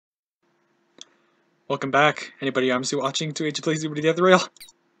Welcome back. Anybody obviously watching to Age Please Yumina the Ethereal?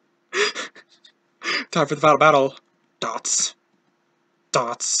 Time for the final battle. Dots.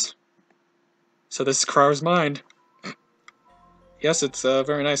 Dots. So this is Kirara's mind. Yes, it's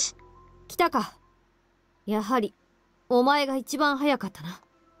very nice. 来たか。やはりお前が一番早かったな。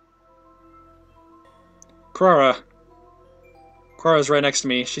Kirara. Kirara's right next to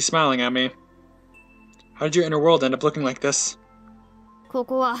me. She's smiling at me. How did your inner world end up looking like this? こ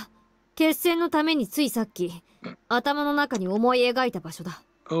こは決戦のためについさっき頭の中に思い描いた場所だ。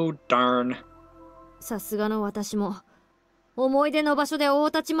Oh darn. さすがの私も思い出の場所で大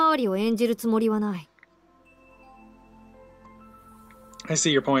立ち回りを演じるつもりはない。I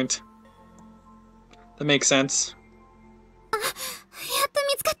see your point. That makes sense. あ、やっと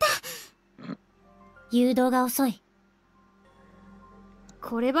見つかった。誘導が遅い。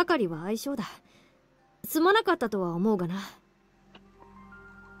こればかりは相性だ。すまなかったとは思うがな。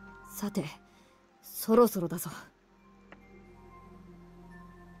さて、そろそろだぞ。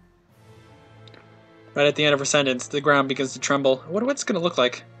Right at the end of her sentence, the ground begins to tremble. What's it gonna look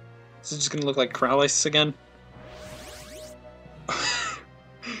like? Is it just gonna look like Corrales again?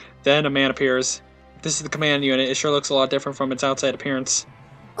 Then a man appears. If this is the command unit, it sure looks a lot different from its outside appearance.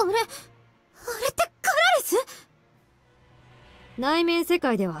 あれってカラレス？内面世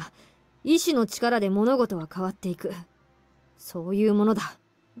界では意志の力で物事は変わっていく。そういうものだ。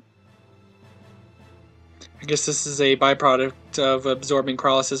I guess this is a byproduct of absorbing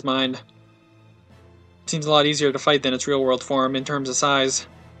Corrales' mind. It seems a lot easier to fight than its real-world form in terms of size.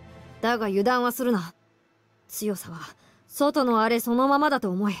 だが油断はするな。強さは外のあれそのままだと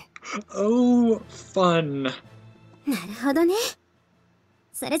思え。Oh, fun. なるほどね。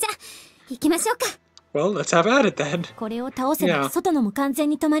それじゃ行きましょうか。Well, let's have at it then. これを倒せば外のも完全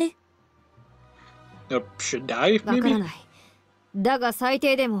に止まる。Should I, わからない。だが最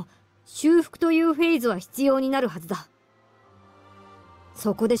低でも修復というフェーズは必要になるはずだ。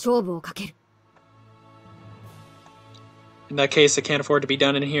そこで勝負をかける。In that case, it can't afford to be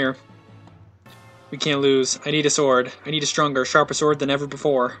done in here. We can't lose. I need a sword. I need a stronger, sharper sword than ever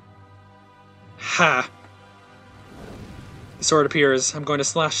before. Ha! The sword appears. I'm going to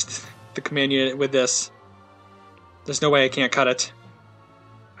slash the command unit with this. There's no way I can't cut it.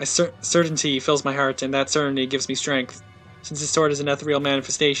 Certainty fills my heart, and that certainty gives me strength. Since this sword is an ethereal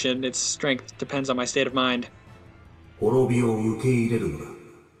manifestation, its strength depends on my state of mind. 滅びを受け入れるのだ。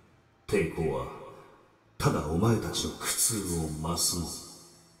抵抗はただお前たちの苦痛を増すの。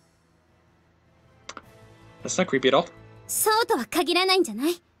That's not creepy at all. そうとは限らないんじゃな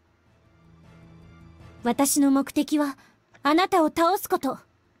い？私の目的はあなたを倒すこと。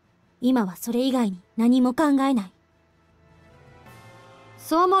今はそれ以外に何も考えない。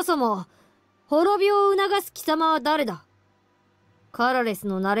そもそも滅びを促す貴様は誰だ？カラレス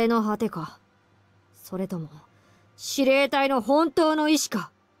の慣れの果てか、それとも司令隊の本当の意志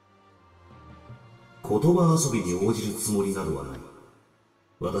か。言葉遊びに応じるつもりなどはない。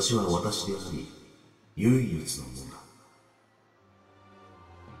私は私であり唯一のものだ。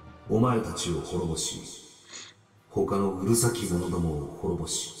お前たちを滅ぼし、他のうるさき者どもを滅ぼ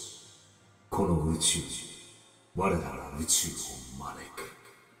し、この宇宙に我らが宇宙を招く。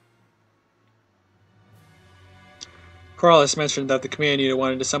Corrales mentioned that the command unit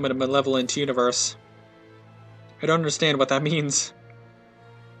wanted to summon a malevolent universe. I don't understand what that means.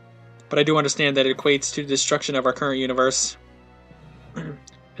 But I do understand that it equates to the destruction of our current universe. And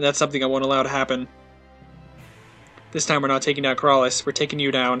that's something I won't allow to happen. This time we're not taking down Corrales, we're taking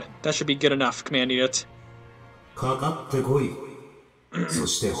you down. That should be good enough, command unit. かかってこい。そ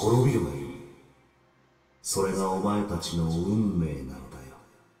して滅びるがいい。それがお前たちの運命なのだよ。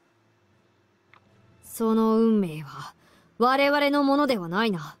その運命は我々のものではな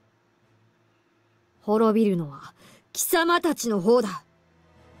いな。滅びるのは貴様たちの方だ。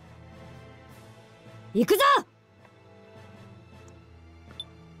行くぞ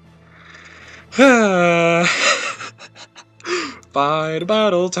Fight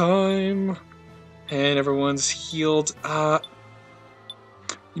battle time. And everyone's healed.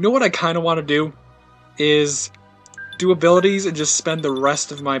 You know what I kind of want to do? Is do abilities and just spend the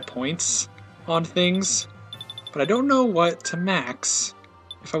rest of my points on things. But I don't know what to max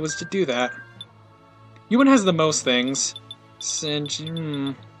if I was to do that. Yuan has the most things. Since,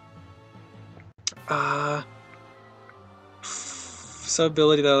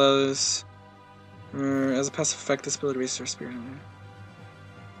 sub-ability that allows... as a passive effect, this ability restores spirit.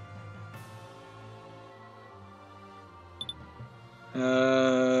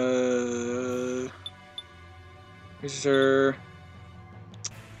 Is there...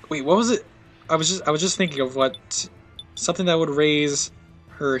 Wait, what was it? I was just thinking of what... Something that would raise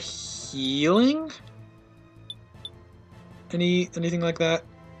her healing? Anything like that?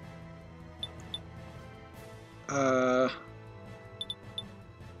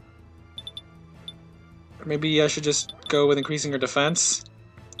 Maybe I should just go with increasing her defense.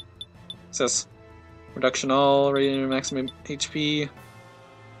 It says reduction all, rating maximum HP.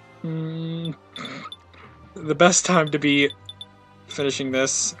 The best time to be finishing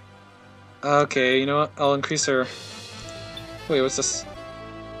this. Okay, you know what? I'll increase her. Wait, what's this?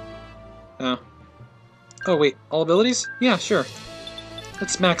 Oh. Oh wait, all abilities? Yeah, sure.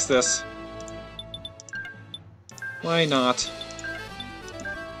 Let's max this. Why not?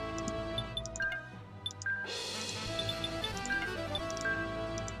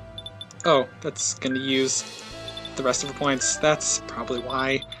 Oh, that's gonna use the rest of her points. That's probably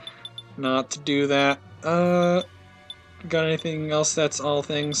why not to do that. Got anything else that's all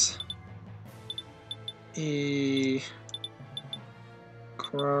things?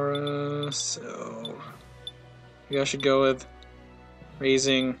 Kirara, so maybe I should go with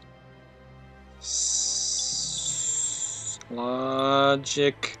raising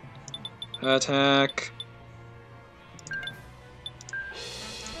logic attack.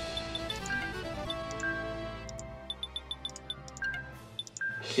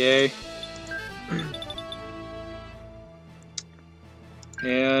 Okay.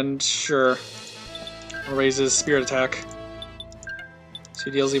 And sure. I'll raise his spirit attack. So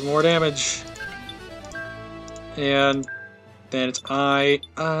he deals even more damage. And then it's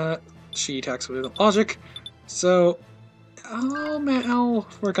she attacks with logic. So I'll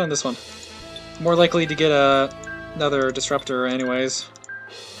work on this one. More likely to get another disruptor anyways.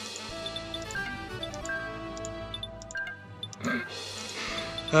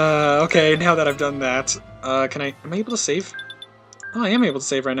 Okay, now that I've done that, am I able to save? Oh, I am able to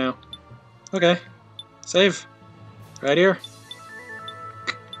save right now. Okay. Save. Right here.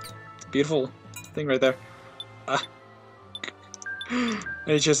 Beautiful thing right there.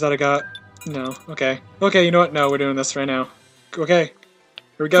 Any chance that I got? No. Okay. Okay, you know what? No, we're doing this right now. Okay.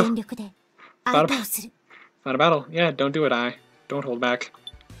 Here we go. Found a battle. Yeah, don't do it, Don't hold back.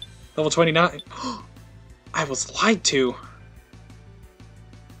 Level 29. I was lied to.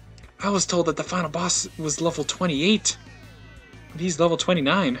 I was told that the final boss was level 28. But he's level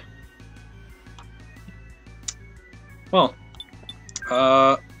 29. Well.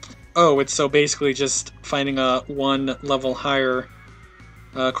 Oh, it's so basically just finding a one level higher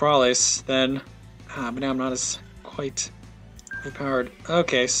Corrales then. But now I'm not as quite overpowered.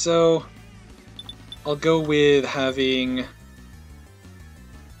 Okay, so I'll go with having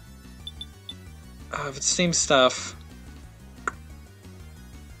the same stuff.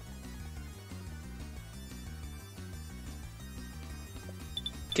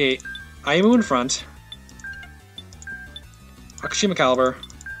 Okay, Ayumu in front. Akashima Caliber.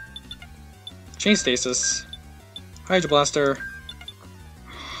 Chain Stasis. Hydro Blaster.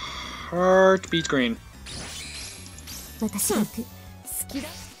 Heartbeat Green.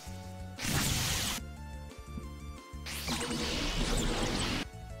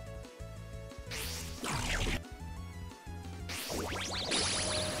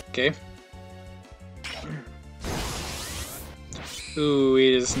 Okay. Ooh,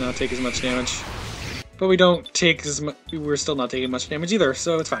 he does not take as much damage. But we don't take as much. We're still not taking much damage either,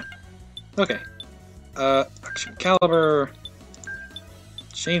 so it's fine. Okay. Action Caliber.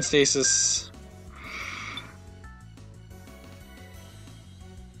 Chain Stasis.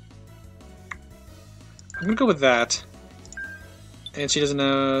 I'm gonna go with that. And she doesn't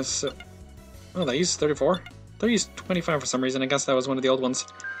know. So, oh, that used 34? They used 25 for some reason. I guess that was one of the old ones.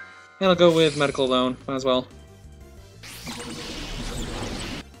 And I'll go with medical alone. Might as well.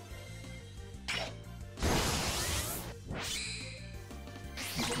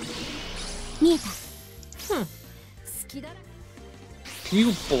 Can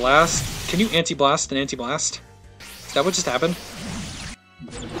you blast? Can you anti-blast and anti-blast? Is that what just happened?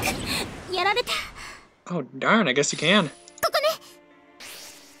 Oh darn, I guess you can.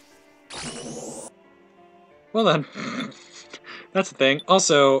 Well then. That's the thing.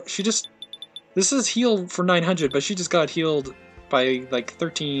 Also, she just... This is heal for 900, but she just got healed by like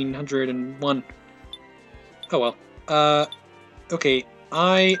 1301. Oh well. Okay.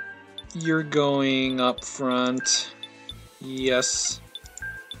 You're going up front. Yes.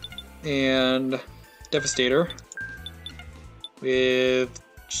 And Devastator. With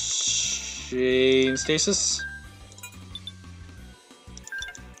Chain Stasis.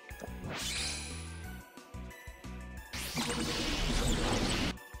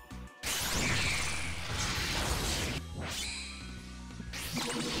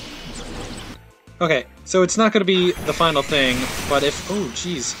 Okay, so it's not going to be the final thing, but if... Oh,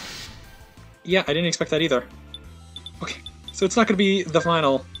 jeez. Yeah, I didn't expect that either. Okay, So it's not going to be the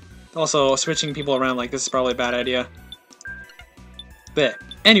final. Also, switching people around like this is probably a bad idea. But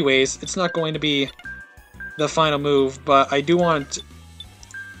anyways, it's not going to be the final move, but I do want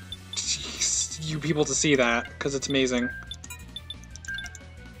you people to see that, because it's amazing.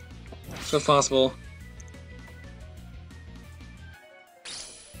 So if possible.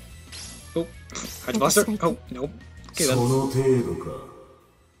 Oh, how'd you blast her? Oh, nope. Okay then. その程度か。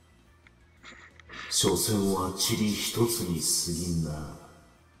所詮は塵一つに過ぎんな。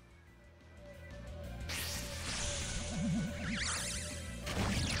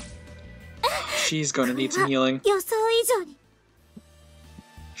She's gonna need some healing. 予想以上に。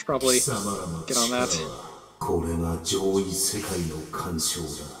 Should probably 貴様らの get on that. 力はこれが上位世界の干渉だ。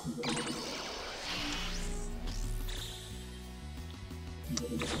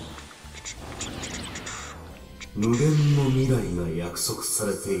無限の未来が約束さ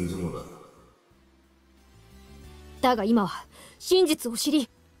れているのだ。だが今は真実を知り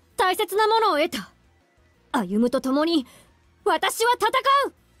大切なものを得た。歩むと共に私は戦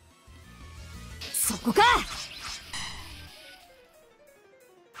う。そこか。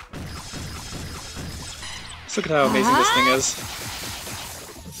Look at how amazing this thing is.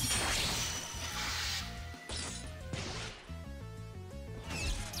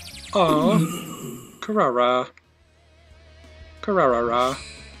 Aww. Kirara. Kirara.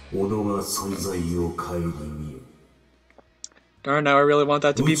 己が存在を顧みよ。 Darn, now I really want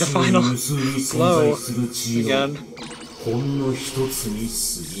that to be the 宇宙 final に無数に存 blow 在する地の again. ほんの一つに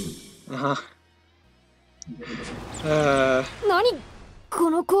過ぎん。何こ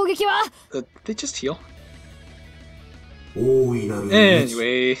の攻撃は。They just heal. 大いなる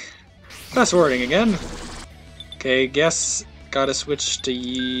Anyway, fast forwarding again. Okay, guess gotta switch to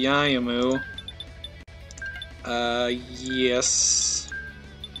Ayumu. Yes.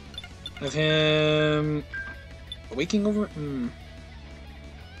 Have him waking over.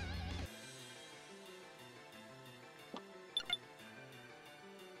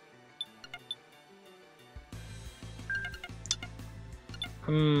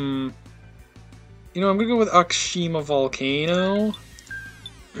 You know, I'm gonna go with Akshima Volcano.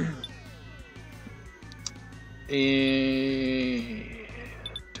 And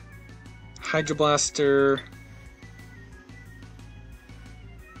Hydroblaster.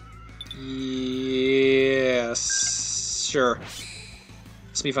 Yes. Sure.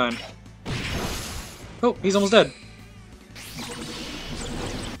 This will be fine. Oh, he's almost dead.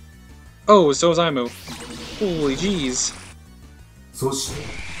 Oh, so is Ayumu. Holy jeez. そし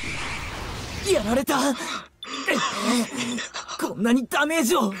て やられたこんなにダメー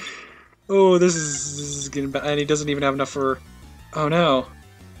ジを Oh, this is getting bad. And he doesn't even have enough for... Oh no.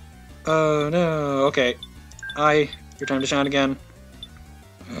 Oh no. Okay. Your time to shine again.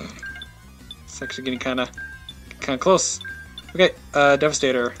 It's actually getting kind of close. Okay,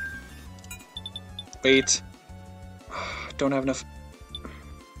 Devastator. Wait. Don't have enough.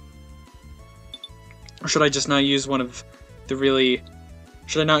 Or should I just not use one of the really...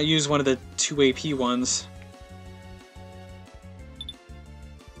 Should I not use one of the 2 AP ones?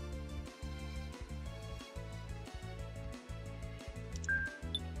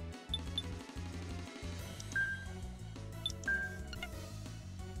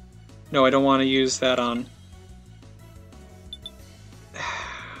 No, I don't want to use that on...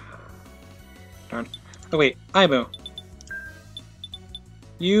 Darn. Oh wait, Ayumu.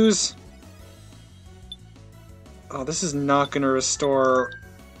 Use... Oh, this is not gonna restore...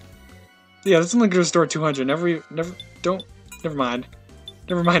 Yeah, this is only gonna restore 200. Never mind.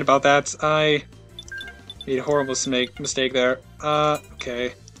 Never mind about that. I made a horrible mistake there.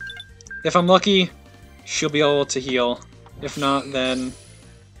 Okay. If I'm lucky, she'll be able to heal. If not, then...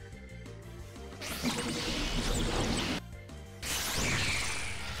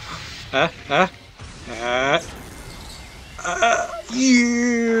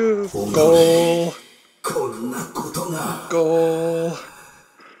 You goal. こんなことが Goal.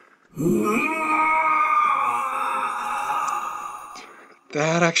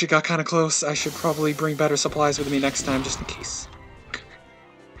 That actually got kind of close. I should probably bring better supplies with me next time, just in case.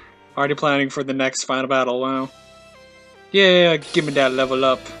 Already planning for the next final battle, wow. Yeah, give me that level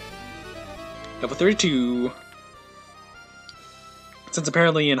up. Level 32. Since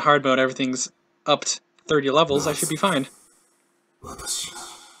apparently in hard mode everything's upped 30 levels, I should be fine. 私が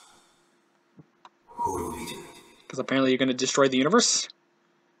滅びる Because apparently you're going to destroy the universe?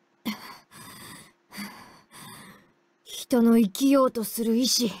 人の生きようとする意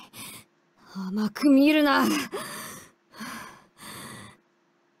志甘く見るな。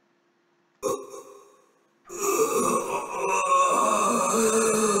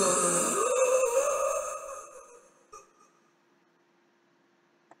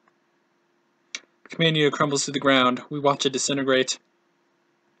command unit crumbles to the ground. We watch it disintegrate.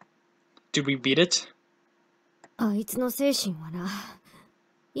 Did we beat it? あいつの精神はな、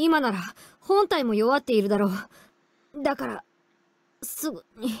今なら本体も弱っているだろう。だからすぐ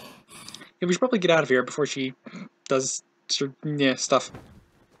に。Yeah, we should probably get out of here before she does stuff.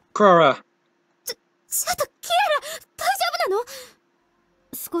 Kirara! ちょっとキララ、大丈夫なの？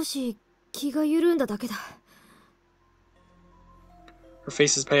少し気が緩んだだけだ。Her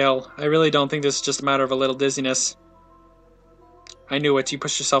face is pale. I really don't think this is just a matter of a little dizziness. I knew it. You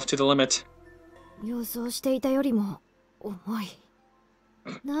pushed yourself to the limit. 予想していたよりも重い。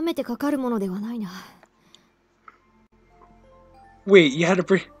舐めてかかるものではないな。Wait, you had to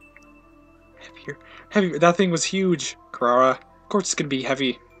bring... Heavier. That thing was huge, Kirara. Of course it's gonna be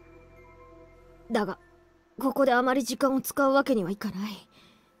heavy. だが、ここであまり時間を使うわけにはいかない。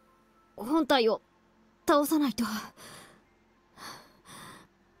本体を倒さないと。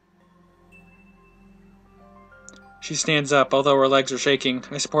She stands up, although her legs are shaking.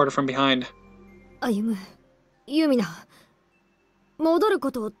 I support her from behind. 歩む、ユミナ、戻る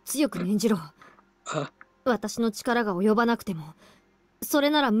ことを強く念じろ。私の力が及ばなくても、そ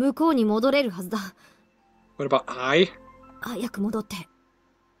れなら向こうに戻れるはずだ。What about I? 早く戻って、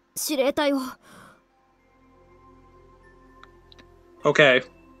司令隊を。Okay.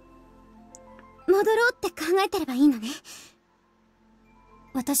 戻ろうって考えてればいいのね。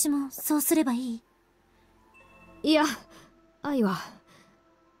私もそうすればいい？いや、愛は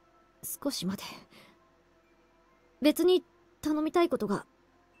少し待て。別に頼みたいことが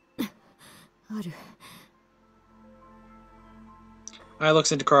ある。I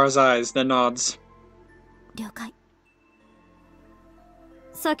looks into Kara's eyes, then nods. 了解。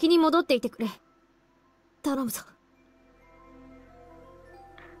先に戻っていてくれ。頼むぞ。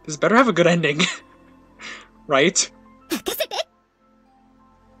This better have a good ending. Right? 任せて。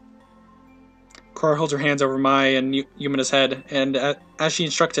Kara holds her hands over my and Yumina's head, and as she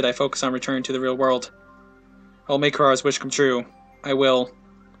instructed, I focus on returning to the real world. I'll make Kara's wish come true. I will.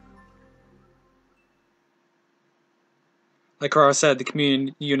 Like Kara said, the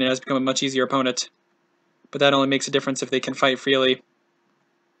community unit has become a much easier opponent. But that only makes a difference if they can fight freely.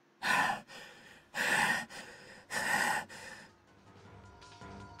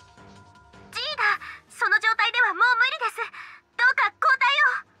 その状態ではもう無理です。どうか交代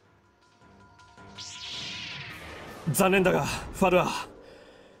を。残念だが、ファルア、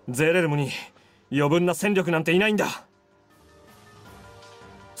ゼーレルムに余分な戦力なんていないんだ。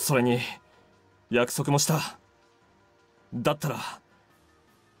それに約束もした。だったら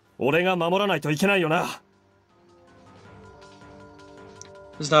俺が守らないといけないよな。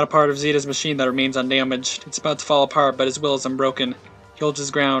There's not a part of Zeta's machine that remains undamaged. It's about to fall apart, but his will is unbroken. He holds his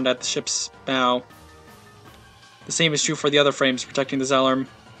ground at the ship's bow. The same is true for the other frames protecting the Zellerm.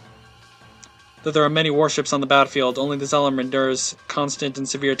 Though there are many warships on the battlefield, only the Zellerm endures constant and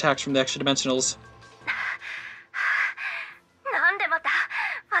severe attacks from the extra-dimensionals. なんでまた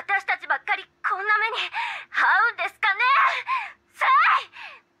私たちばっかりこんな目に遭うんですかね。さい。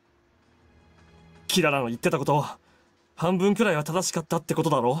キララの言ってたこと半分くらいは正しかったってこと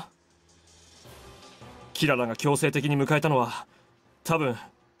だろ。キララが強制的に迎えたのは多分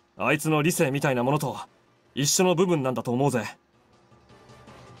あいつの理性みたいなものと一緒の部分なんだと思うぜ。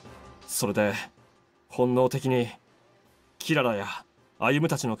それで本能的にキララや歩夢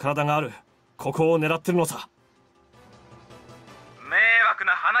たちの体があるここを狙ってるのさ。迷惑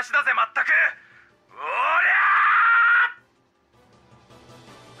な話だぜまったく。おりゃ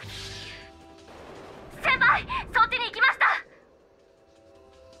ー。先輩、そっちに行きました。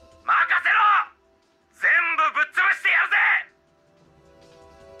任せろ。全部ぶっ潰してやるぜ。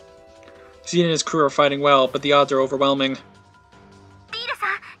 Zeta and his crew are fighting well, but the odds are overwhelming. ディーレさん、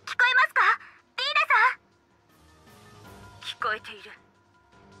聞こえますか？ディーレさん。聞こえている。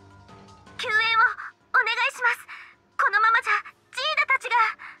救援をお願いします。このままじゃジーダたちが。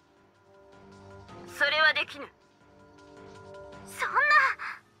それはできぬ。そんな。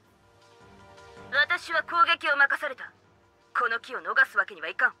私は攻撃を任された。この木を逃すわけには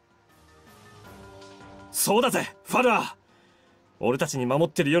いかん。そうだぜファルア。俺たちに守っ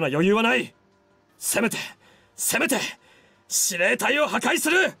てるような余裕はない。せめて司令隊を破壊す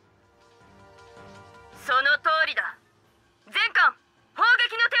る。その通りだ。全艦砲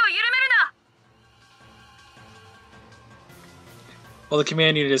撃の手を緩めるな。 While the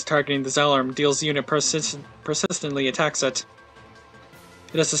command unit is targeting the Zellerm, Deal's unit persistently attacks it.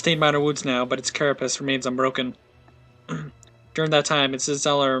 It has sustained minor wounds now, but its carapace remains unbroken. During that time, it's the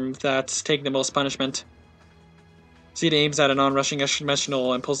Zellerm that's taking the most punishment. Zeta aims at an on-rushing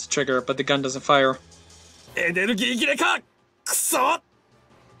extra-dimensional and pulls the trigger, but the gun doesn't fire. エネルギー切れか。くそ。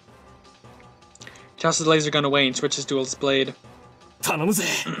Tosses the laser gun away and switches to its blade. 頼むぜ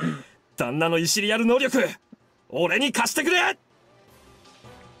旦那のいしりやる能力俺に貸してくれ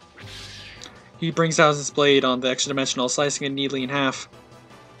He brings out his blade on the extra dimensional, slicing it neatly in half.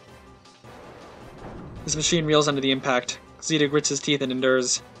 This machine reels under the impact. Zeta grits his teeth and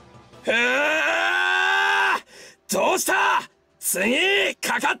endures. どうした次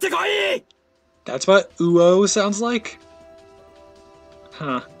かかってこい That's what Uo sounds like?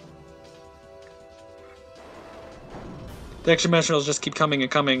 Huh. The extra dimensionals just keep coming and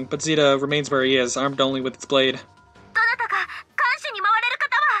coming, but Zeta remains where he is, armed only with its blade. どなたか監視に回れる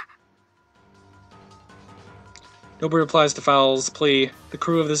方は Nobody replies to Fowl's plea. The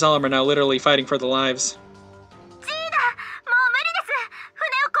crew of the Zalem are now literally fighting for their lives. ジーダ、もう無理です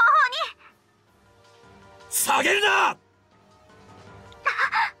船を後方に下げるな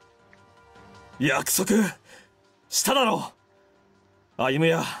約束しただろう歩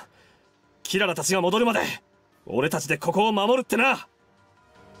やキララたちが戻るまで俺たちでここを守るってな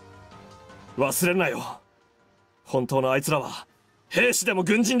忘れるなよ本当のあいつらは兵士でも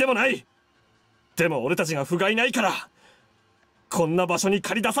軍人でもないでも俺たちが不甲斐ないからこんな場所に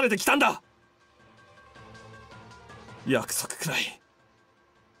駆り出されてきたんだ約束くらい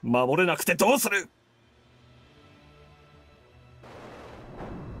守れなくてどうする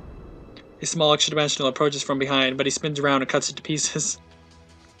A small extra dimensional approaches from behind, but he spins around and cuts it to pieces.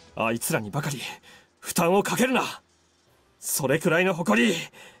 あいつらにばかり負担をかけるなそれくらいの誇り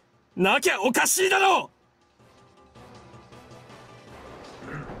なきゃおかしいだろ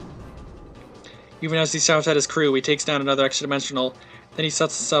Even as he shouts at his crew, he takes down another extra dimensional. Then he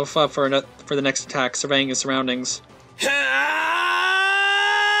sets himself up for the next attack, surveying his surroundings.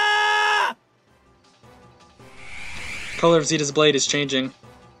 Color of Zeta's blade is changing.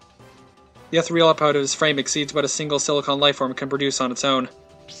 The ethereal output of his frame exceeds what a single silicon lifeform can produce on its own.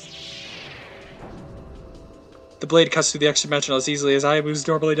 The blade cuts through the extra dimensional as easily as Ayumu's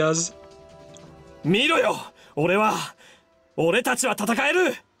normally does. 見ろよ俺たちは戦え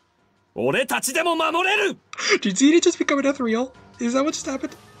る俺たちでも守れる Did Zeta just become an ethereal? Is that what just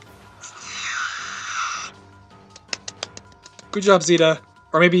happened? Good job, Zeta.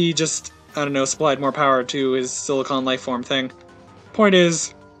 Or maybe he just, I don't know, supplied more power to his silicon lifeform thing. Point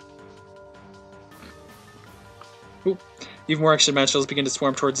is... Ooh. Even more extra dimensionals begin to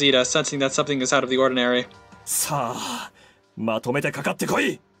swarm towards Zeta, sensing that something is out of the ordinary. さあまとめてかかってこ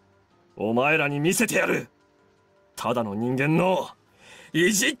いお前らに見せてやるただの人間の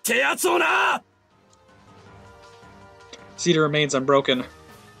意地ってやつをな Zeta remains unbroken.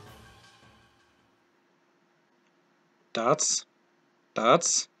 Dots?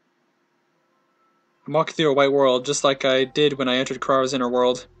 Dots? I'm walking through a white world, just like I did when I entered Kirara's inner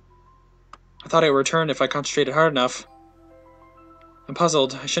world. I thought it would return if I concentrated hard enough. I'm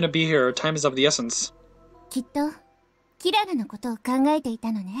puzzled. I shouldn't be here. Time is of the essence. きっとキララのことを考えてい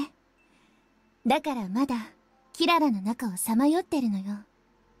たのねだからまだキララの中をさまよってるのよ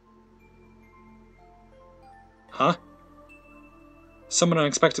Huh? Someone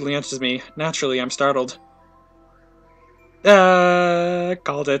unexpectedly enters me. Naturally, I'm startled.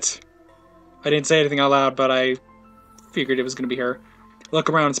 Called it. I didn't say anything out loud, but I figured it was going to be her. I look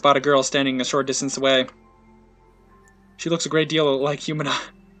around and spot a girl standing a short distance away. She looks a great deal like Yumina.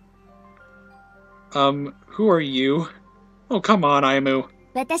 Who are you? Oh, come on, Ayumu.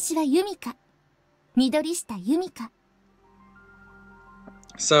 私はユミカ緑下ユミカ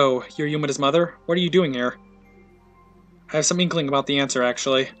So, you're Yumina's mother? What are you doing here? I have some inkling about the answer,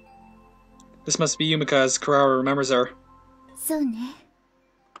 actually. This must be Yumika as Kirara remembers her. そうね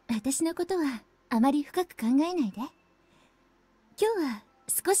私のことはあまり深く考えないで今日は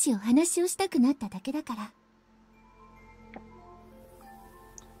少しお話をしたくなっただけだから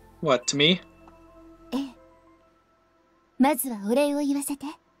What, to me? ええまずはお礼を言わせて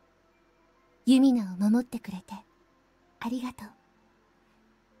ユミナを守ってくれてありがとう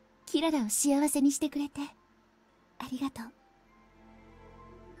キララを幸せにしてくれてありがとう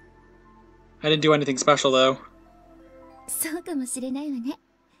I didn't do anything special, though. そうかもしれないわね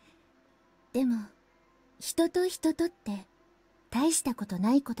でも人と人とって大したこと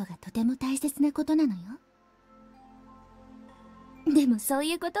ないことがとても大切なことなのよでもそう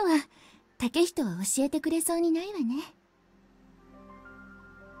いうことは竹人は教えてくれそうにないわね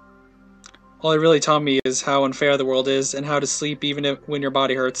All he really taught me is how unfair the world is, and how to sleep even when your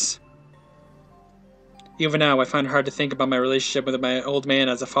body hurts. Even now, I find it hard to think about my relationship with my old man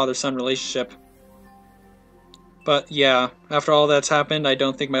as a father-son relationship. But yeah, after all that's happened, I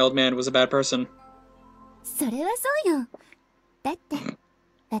don't think my old man was a bad person. それはそうよだって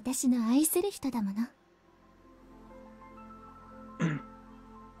私の愛する人だもの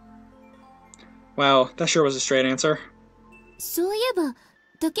Wow, that sure was a straight answer. そういえば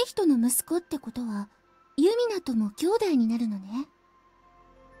竹人の息子ってことはユミナとも兄弟になるのね。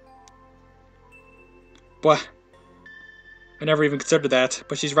Boy, I never even considered that,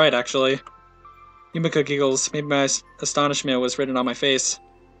 but she's right actually. Yumika giggles. Maybe my astonishment was written on my face.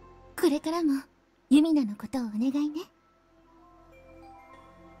 これからもユミナのことをお願いね。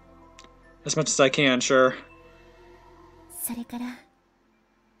As much as I can, sure. それから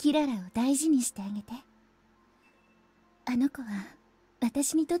キララを大事にしてあげて。あの子は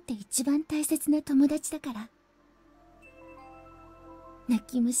私にとって一番大切な友達だから。泣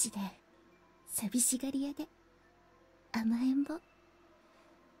き虫で寂しがり屋で甘えん坊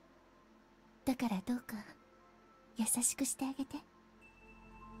だからどうか優しくしてあげて。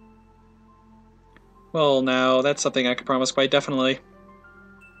 Well, now, that's something I can promise quite definitely.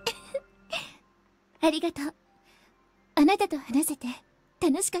 ありがとう。あなたと話せて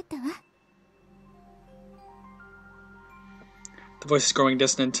楽しかったわ。 The voice is growing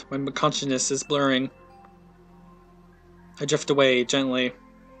distant. My consciousness is blurring. I drift away gently.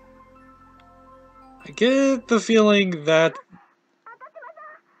 I get the feeling that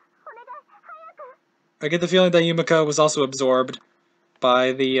Yumika was also absorbed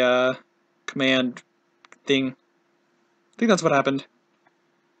by the command thing. I think that's what happened.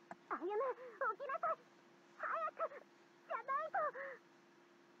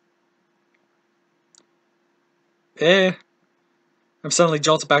 I'm suddenly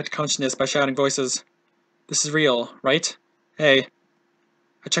jolted back to consciousness by shouting voices. This is real, right? Hey.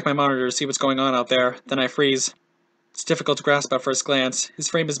 I check my monitor to see what's going on out there, then I freeze. It's difficult to grasp at first glance. His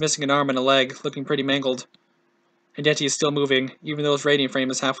frame is missing an arm and a leg, looking pretty mangled. And yet he is still moving, even though his radiant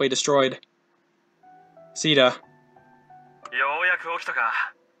frame is halfway destroyed. Sita. ようやく起きた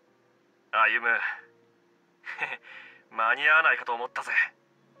か。歩む。間に合わないかと思ったぜ。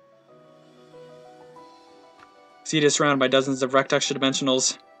Sita is surrounded by dozens of rectexture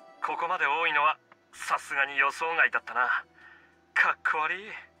dimensionals. ここまで多いのはさすがに予想外だったな。かっこ悪い。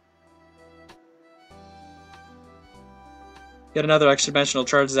Yet another extra dimensional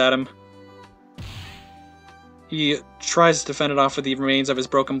charges at him. He tries to fend it off with the remains of his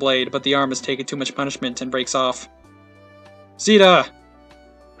broken blade, but the arm has taken too much punishment and breaks off. Sita!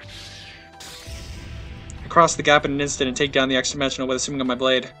 I cross the gap in an instant and take down the extra dimensional with a swing of my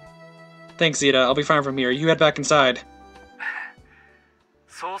blade. Thanks, Zeta. I'll be fine from here. You head back inside.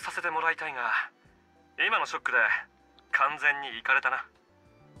 そうさせてもらいたいが、今のショックで完全にイカれたな。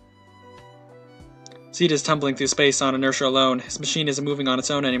Zeta is tumbling through space on inertia alone. His machine isn't moving on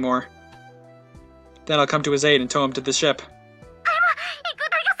its own anymore. Then I'll come to his aid and tow him to the ship.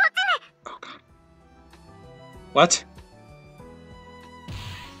 Oh god. What?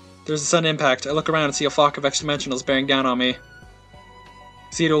 There's a sudden impact. I look around and see a flock of extra dimensionals bearing down on me.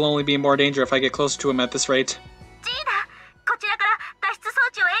 Zeta will only be in more danger if I get closer to him at this rate.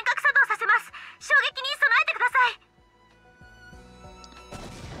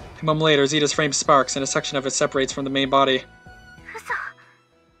 A moment later, Zeta's frame sparks and a section of it separates from the main body.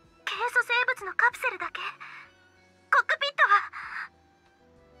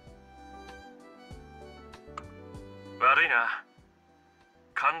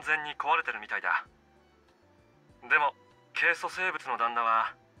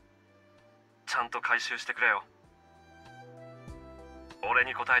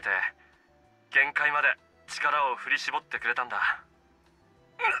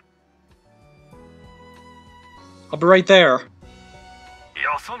 I'll be right there.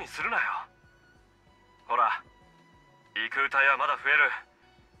 よそ見するなよ。ほら、行く歌やまだ増え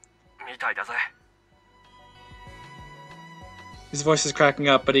るみたいだぜ。His voice is cracking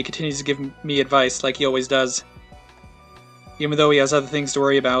up, but he continues to give me advice like he always does, even though he has other things to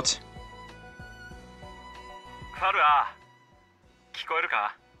worry about. ファルア、聞こえる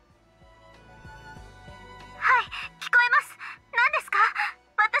か？はい、聞こえます。何ですか？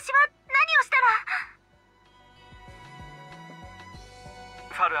私は何をしたら？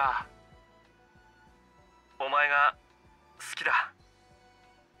ファルア、お前が好きだ。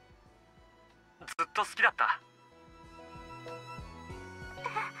ずっと好きだった。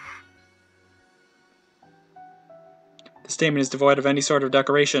The statement is devoid of any sort of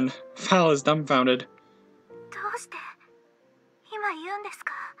decoration. Val is dumbfounded. どうして今言うんです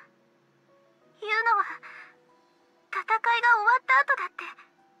か？言うのは戦いが終わった後だって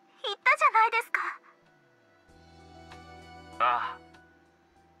言ったじゃないですか。ああ、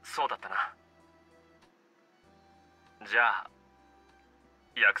そうだったな。じゃあ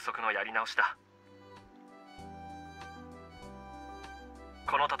約束のやり直しだ。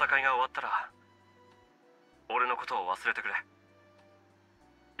この戦いが終わったら俺のことを忘れてくれ。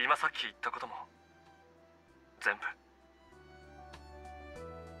今さっき言ったことも全部。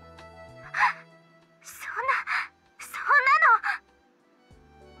そんな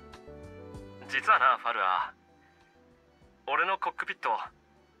の。実はな、ファルア、俺のコックピット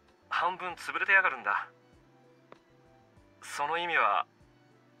半分潰れてやがるんだ。その意味は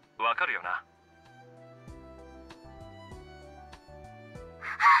わかるよな。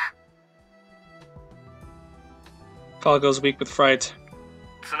Fall goes weak with fright.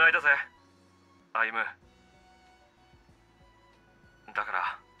 繋いだぜ、歩む。だか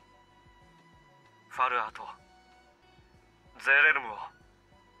らファルアーとゼーレルムを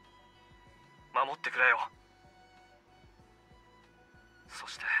守ってくれよ。そ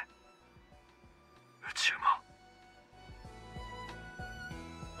して宇宙も。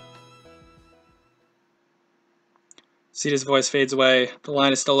Sita's voice fades away. The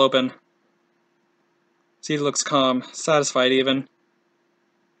line is still open. Sita looks calm, satisfied even.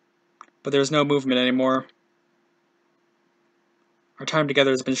 But there's no movement anymore. Our time together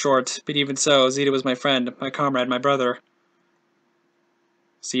has been short, but even so, Zeta was my friend, my comrade, my brother.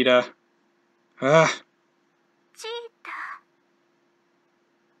 Zeta. Ah.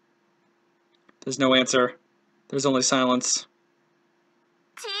 There's no answer. There's only silence.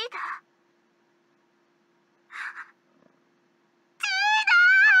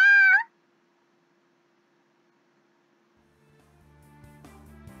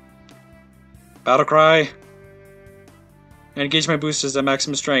 Battle cry. I engage my boosters at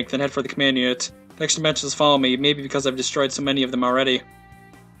maximum strength and head for the command unit. The extra dimensionals follow me, maybe because I've destroyed so many of them already.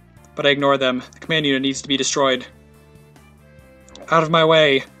 But I ignore them. The command unit needs to be destroyed. Out of my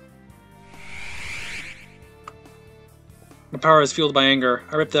way! My power is fueled by anger.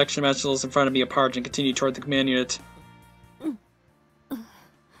 I rip the extra dimensionals in front of me apart and continue toward the command unit.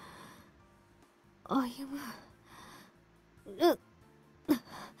 Ayumu.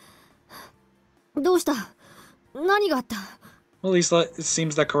 どうした？何があった？ Well, at least it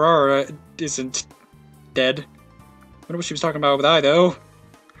seems that Kirara isn't dead. I wonder what she was talking about with I, though.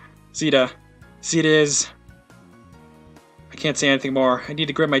 Zeta. Zeta is... I can't say anything more. I need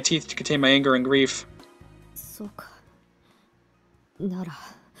to grit my teeth to contain my anger and grief. そうか。なら、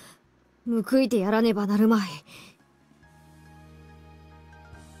報いてやらねばなるまい。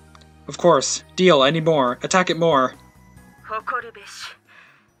Of course. Deal. I need more. Attack it more. 誇るべし。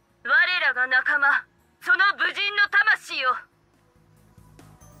我らが仲間、その武人の魂よ。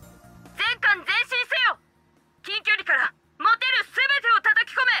全艦前進せよ。近距離から持てるすべてを叩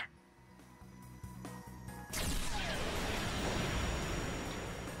き込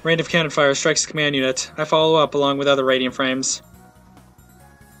め。 Rain of cannon fire strikes the command unit. I follow up along with other radiant frames.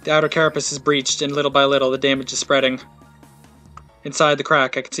 The outer carapace is breached, and little by little the damage is spreading. Inside the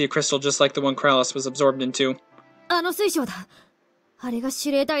crack, I can see a crystal just like the one Kralis was absorbed into. あの水晶だ。あれが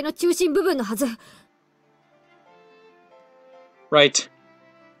司令塔の中心部分のはず。Right.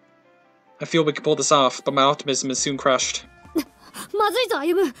 I feel we can pull this off, but my optimism is soon crushed. まずいぞ、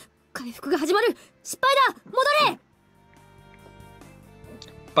歩む。回復が始まる。失敗だ。戻れ。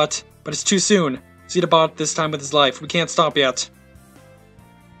But it's too soon. Zeta bought this time with his life. We can't stop yet.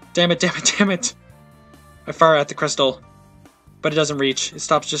 Damn it, damn it, damn it. I fire at the crystal. But it doesn't reach. It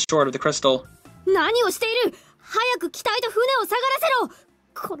stops just short of the crystal. 何をしている。早く機体と船を下がらせろ。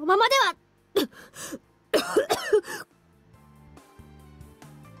このままでは。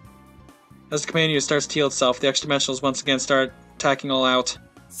As the command unit starts to heal itself, the extra dimensionals once again start attacking all out.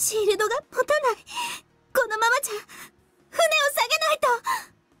 シールドが持たない。このままじゃ船を下げないと。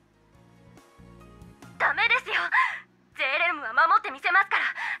ダメですよ。ゼーレルムは守ってみせますから、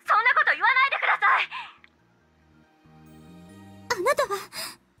そんなこと言わないでください。あなたは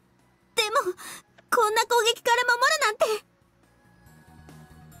でもこんな攻撃から守るなんて。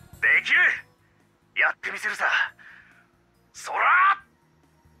できる。やってみせるさ。そら。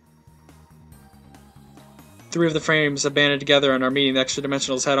 Three of the frames have banded together and are meeting the extra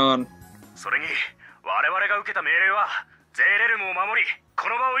dimensionals head on. それに我々が受けた命令はゼーレルムを守り、こ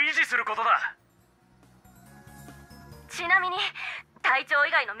の場を維持することだ。ちなみに隊長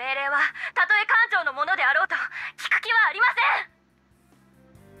以外の命令はたとえ艦長のものであろうと聞く気はありません。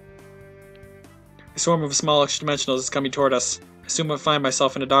 A swarm of small extra dimensionals is coming toward us. I assume I'll find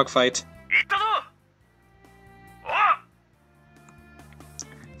myself in a dogfight. 行ったぞ。お。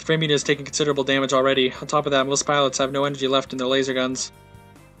 The frame unit has taken considerable damage already. On top of that, most pilots have no energy left in their laser guns.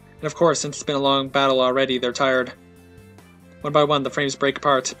 And of course, since it's been a long battle already, they're tired. One by one, the frames break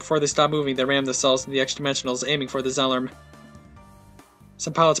apart. Before they stop moving, they ram themselves into the extra dimensionals, aiming for the Zellerm.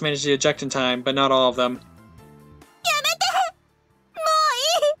 Some pilots manage to eject in time, but not all of them. やめて。もうい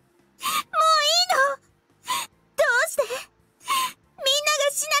い。もういいの。どうしてみんなが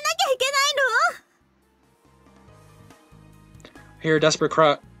死ななきゃいけないの。hear a desperate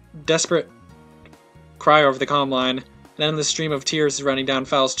cry over the comm line. An endless stream of tears is running down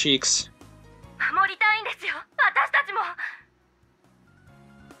Foul's cheeks. 守りたいんですよ、私たちも。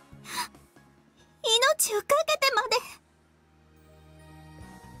命をかけてまで。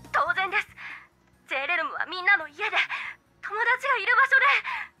当然です。ジェレルムはみんなの家で、友達がいる場所で、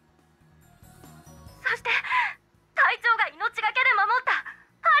そして隊長が命がけで守ったアル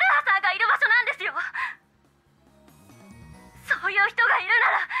ハさんがいる場所なんですよ。そういう人がいる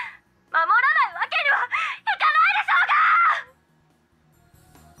なら守らないわけにはいかないでしょうが。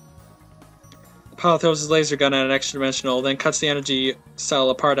Paul throws his laser gun at an extra-dimensional, then cuts the energy cell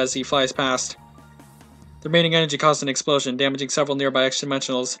apart as he flies past. The remaining energy caused an explosion, damaging several nearby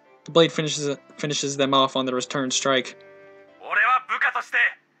extra-dimensionals. The blade finishes them off on the return strike. 俺は部下として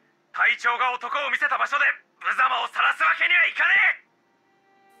隊長が男を見せた場所で無様を晒すわけにはいかね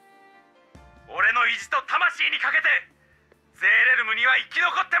え。俺の意地と魂にかけてゼーレルムには生き残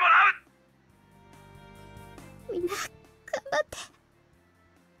ってもらう。みんな頑張って。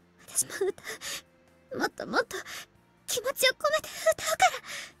私も歌う。もっともっと気持ちを込めて歌うか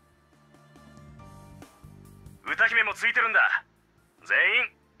ら。歌姫もついてるんだ。全員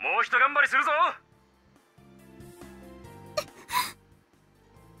もう一頑張りするぞ。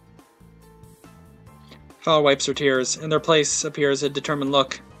Foul wipes her tears. In their place appears a determined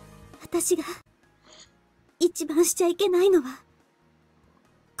look. 私が一番しちゃいけないのは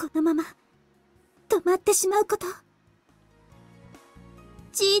このまま止まってしまうこと。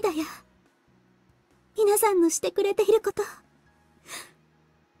ジーダや皆さんのしてくれていること、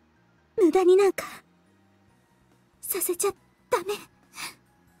無駄になんかさせちゃダメ。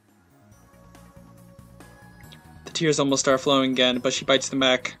The tears almost start flowing again, but she bites them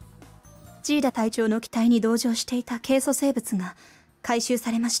back. ジーダ隊長の機体に同乗していたケイ素生物が回収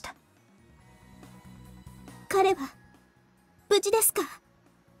されました。彼は無事ですか？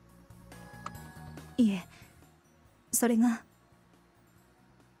いえ、それが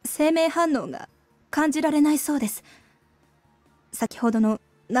生命反応が感じられないそうです。先ほどの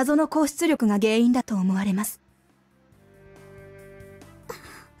謎の高出力が原因だと思われます。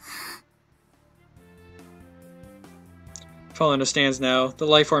Foul understands now. The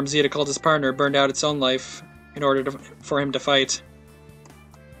life form Zeta called his partner burned out its own life in order for him to fight.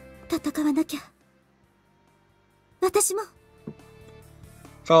 戦わなきゃ。私も。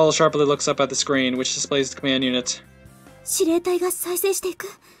Foul sharply looks up at the screen, which displays the command unit. 司令隊が再生していく。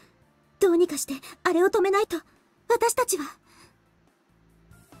どうにかしてあれを止めないと。私たちは。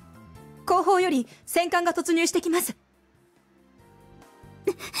後方より戦艦が突入してきます。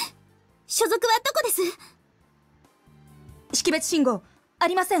所属はどこです？識別信号あ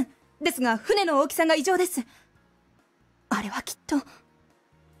りません。ですが船の大きさが異常です。あれはきっと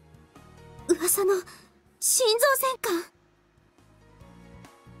噂の心臓戦艦。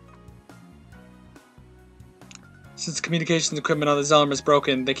Since the communications equipment on the Zellerm is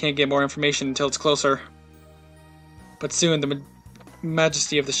broken, they can't get more information until it's closer. But soon, the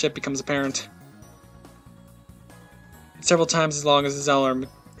majesty of the ship becomes apparent. It's several times as long as the Zellerm.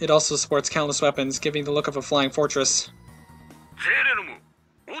 It also sports countless weapons, giving the look of a flying fortress.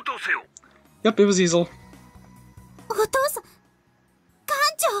 Yep, it was Easel. お父さん、艦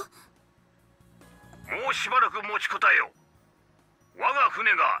長。もうしばらく持ちこたえよ。我が船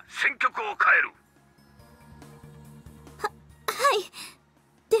が戦局を変える。はい。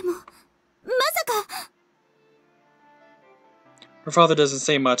でも、まさか。Her father doesn't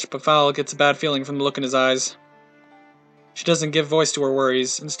say much, but Fowl gets a bad feeling from the look in his eyes. She doesn't give voice to her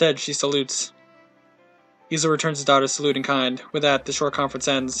worries. Instead, she salutes. Easel returns his daughter's salute in kind. With that, the short conference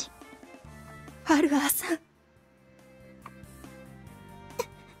ends. アルアさん。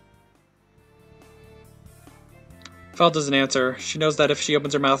Fowl doesn't answer. She knows that if she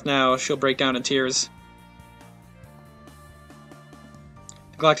opens her mouth now, she'll break down in tears.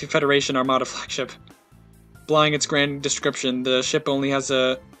 The Galactic Federation Armada flagship. Belying its grand description, the ship only has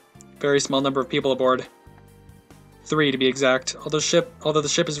a very small number of people aboard. 3 to be exact. Although the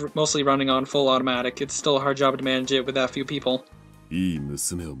ship is mostly running on full automatic, it's still a hard job to manage it with that few people. いい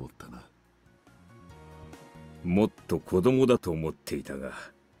娘を持ったな。もっと子供だと思っていたが、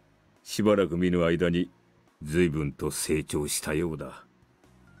しばらく見ぬ間に随分と成長したようだ。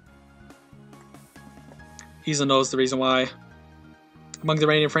Hazel knows the reason why. Among the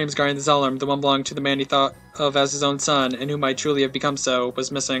radiant frames guarding the Zellerm, the one belonging to the man he thought of as his own son, and who might truly have become so,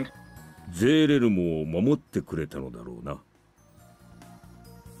 was missing. ゼーレルムを守ってくれたのだろうな。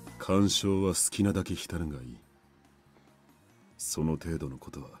干渉は好きなだけ浸るがいい。その程度のこ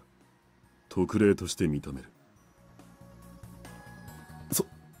とは特例として認める。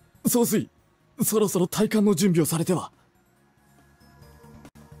総帥、そろそろ退艦の準備をされては。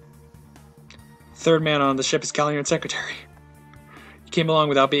Third man on the ship is Galliorn's secretary. He came along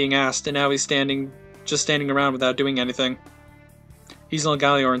without being asked, and now he's just standing around without doing anything. Easel and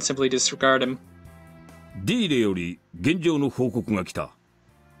Galliorn simply disregard him. ディーレより現状の報告が来た。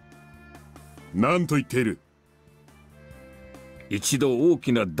何と言っている？一度大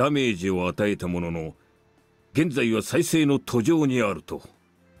きなダメージを与えたものの、現在は再生の途上にあると。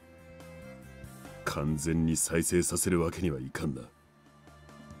完全に再生させるわけにはいかんな。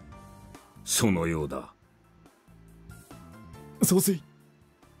そのようだ。総帥。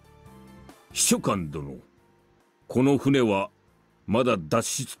秘書官殿、この船はまだ脱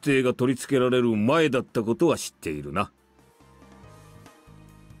出艇が取り付けられる前だったことは知っているな。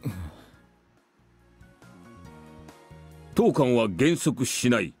当艦は減速し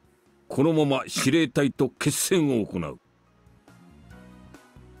ない。このまま司令隊と決戦を行う。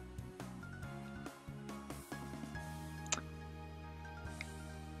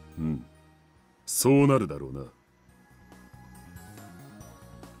うん、そうなるだろうな。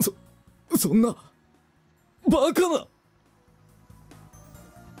そんなバカな。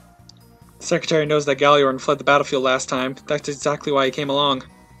The secretary knows that Galliorn fled the battlefield last time. That's exactly why he came along.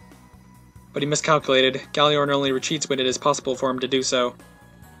 But he miscalculated. Galliorn only retreats when it is possible for him to do so.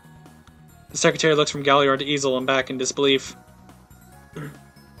 The secretary looks from Galliorn to Easel and back in disbelief.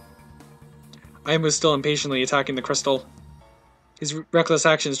 Ayumu is still impatiently attacking the crystal. His reckless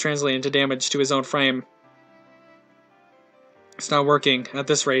actions translate into damage to his own frame. It's not working, at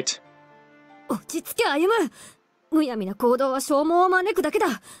this rate. 落ち着け、歩む。むやみな行動は消耗を招くだけ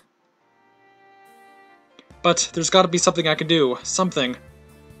だ。But there's gotta be something I can do. Something.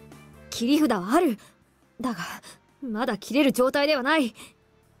 切り札はある。だが、まだ切れる状態ではない。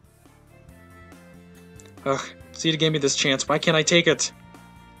Ugh, Zeta gave me this chance. Why can't I take it?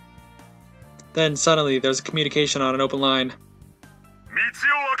 Then suddenly there's a communication on an open line.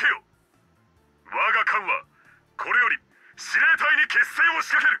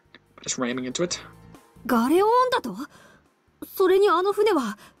 Just ramming into it. ガレオンだと？それにあの船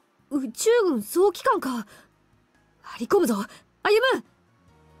は宇宙軍総機関か。張り込むぞ、歩む。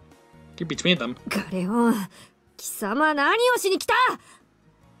Get between them. ガレオン、貴様何をしに来た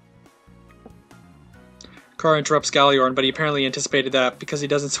？Kirara interrupts Galliorn, but he apparently anticipated that because he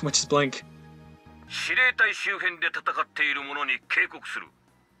doesn't so much as blink. 司令隊周辺で戦っている者に警告する。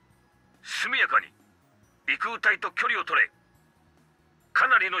速やかに陸空隊と距離を取れ。か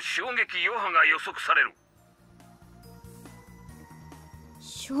なりの衝撃余波が予測される。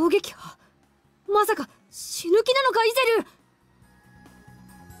衝撃波？まさか死ぬ気なのか、イゼル。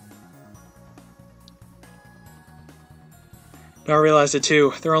Now I realized it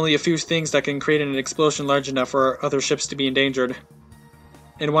too. There are only a few things that can create an explosion large enough for other ships to be endangered.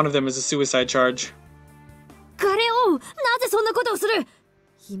 And one of them is a suicide charge. ガレオン、なぜそんなことをする？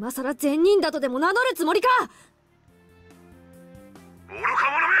今さら善人だとでも名乗るつもりか？愚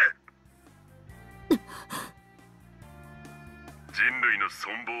か者め！人類の存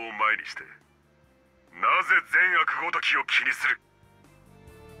亡を前にして、なぜ善悪ごときを気にする？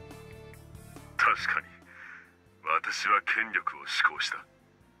確かに私は権力を施行した。だ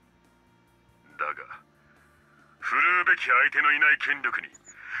が振るうべき相手のいない権力に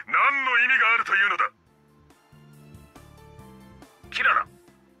何の意味があるというのだ。キララ、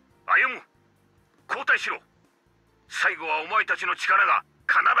歩む、交代しろ。最後はお前たちの力が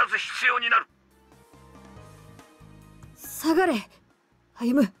必ず必要になる。下がれ、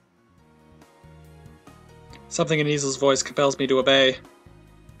歩む。Something in Easel's voice compels me to obey.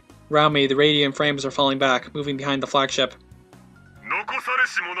 Around me, the radiant frames are falling back, moving behind the flagship. 残され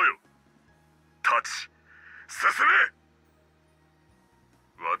し者よ、立ち、進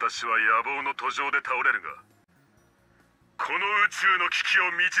め。私は野望の途上で倒れるが、この宇宙の危機を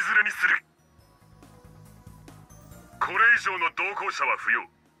道連れにする。これ以上の同行者は不要。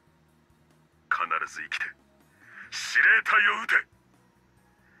必ず生きて司令隊を撃て。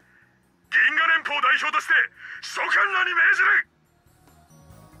銀河連邦代表として諸君らに命じる。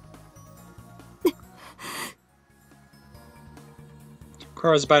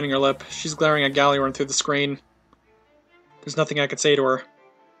Kirara's biting her lip. She's glaring at Galliorn through the screen. There's nothing I could say to her.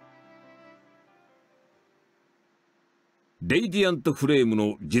 レイディアントフレーム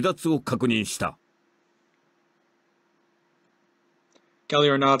の自脱を確認した。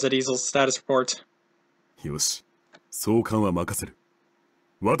Galliorn nods at Easel's status report. よし、総監は任せる。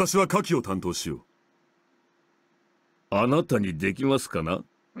私は火器を担当しよう。あなたにできますかな？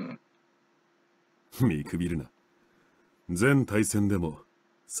見くびるな。全対戦でも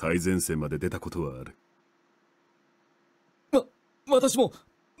最前線まで出たことはある。私も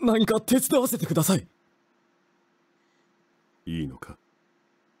何か手伝わせてください。いいのか？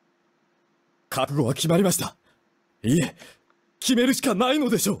覚悟は決まりました。いえ、決めるしかないの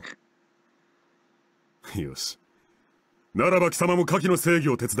でしょう。よし。ならば貴様も下記の正義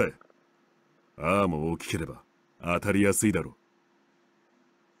を手伝え。ああも大きければ当たりやすいだろ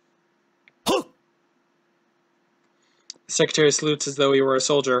う。はっ The secretary salutes as though he were a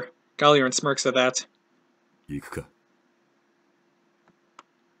soldier. Galliard smirks at that. 行くか。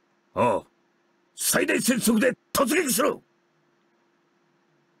ああ。最大戦速で突撃しろ。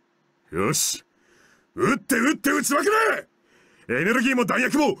よし。撃って撃って撃ち分けだ。エネルギーも弾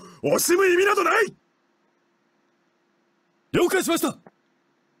薬も惜しむ意味などない。了解しました。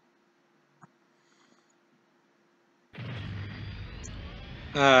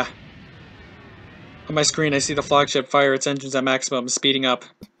On my screen, I see the flagship fire its engines at maximum, speeding up.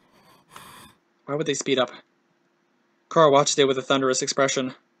 Why would they speed up? Cora watched it with a thunderous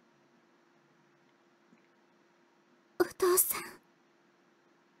expression.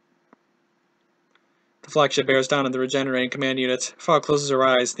 The flagship bears down on the regenerating command unit. Fog closes her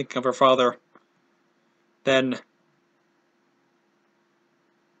eyes, thinking of her father. Then...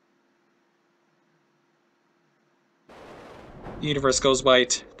 the universe goes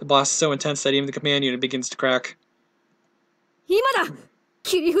white. The blast is so intense that even the command unit begins to crack. 今だ!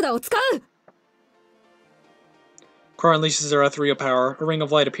 切り札を使う! Cora unleashes her ethereal power. A ring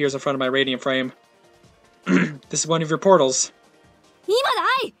of light appears in front of my radiant frame. This is one of your portals. 今だ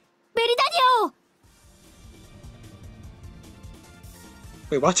い! ベリダディオ!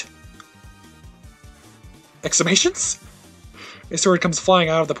 Wait, what? Exclamations? A sword comes flying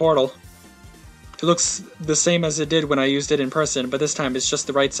out of the portal. It looks the same as it did when I used it in person, but this time it's just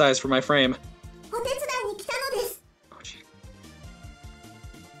the right size for my frame. Oh, gee.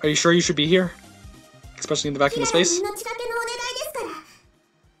 Are you sure you should be here? Especially in the vacuum of space?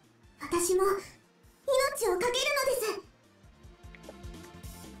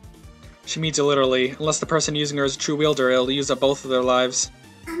 She means it literally. Unless the person using her is a true wielder, it'll use up both of their lives.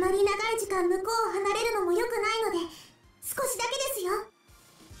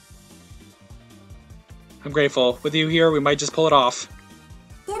 I'm grateful. With you here, we might just pull it off.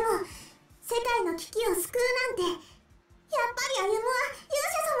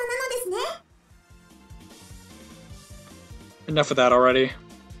 Enough of that already.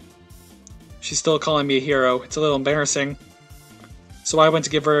 She's still calling me a hero. It's a little embarrassing. So I went to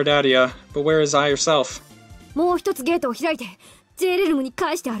give her Dadia, but where is I herself? もう一つゲートを開いて、Jレルムに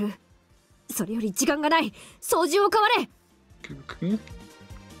返してある。それより時間がない。操縦を代われ。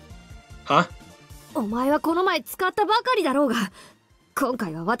は？お前はこの前使ったばかりだろうが、今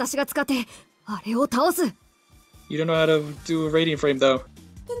回は私が使ってあれを倒す。You don't know how to do a radiant frame though. でも、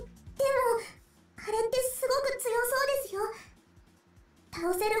あれってすごく強そうですよ。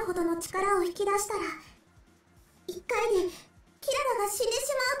倒せるほどの力を引き出したら、一回でキララが死んでし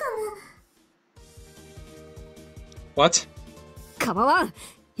まうかも。What? 構わん、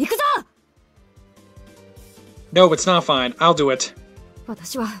行くぞ。No, it's not fine. I'll do it.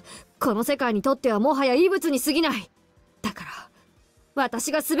 私はこの世界にとってはもはや異物に過ぎない。だから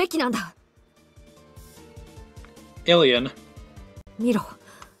私がすべきなんだ。Alien. 見ろ。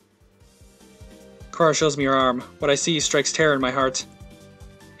Kara shows me her arm. What I see strikes terror in my heart.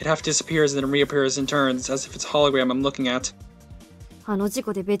 It half disappears and then reappears in turns, as if it's a hologram I'm looking at. あの事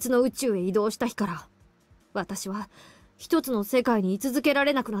故で別の宇宙へ移動した日から、私は一つの世界に居続けら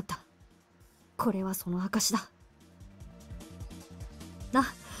れなくなった。これはその証だ。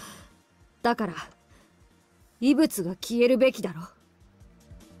だから異物が消えるべきだろ。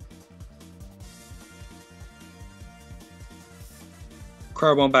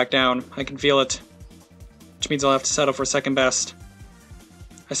Kara won't back down. I can feel it. Which means I'll have to settle for second best.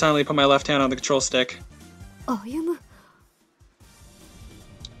 I silently put my left hand on the control stick. Ayumu.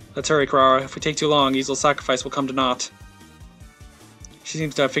 Let's hurry, Kirara. If we take too long, Easel's sacrifice will come to naught. She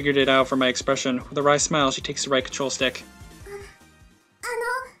seems to have figured it out from my expression. With a wry smile, she takes the right control stick.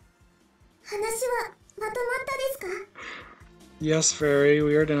 Yes, Fairy,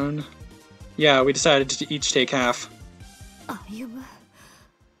 we are done. Yeah, we decided to each take half. Ayumu.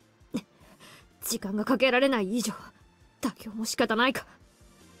 時間がかけられない以上、妥協も仕方ないか。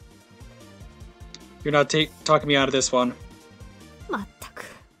You're not talking me out of this one. まったく、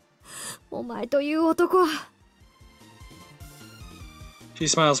お前という男は。She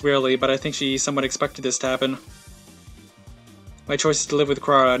smiles wearily, but I think she somewhat expected this to happen. My choice is to live with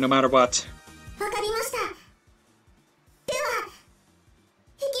Kirara no matter what. わかりました。では、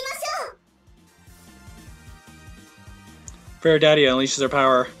行きましょう。Fair Daddy unleashes her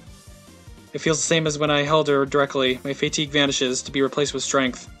power. It feels the same as when I held her directly. My fatigue vanishes to be replaced with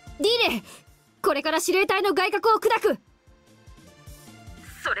strength. ディーレ、これから司令隊の外角を砕く。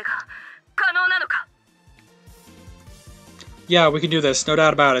それが可能な Yeah, we can do this, no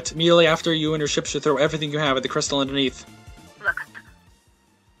doubt about it. Immediately after, you and your ship should throw everything you have at the crystal underneath. わかった。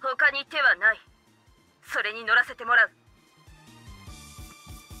他に手はない。それに乗らせてもらう。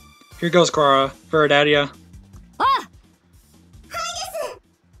Here goes, Kirara. Viridatia. Ah!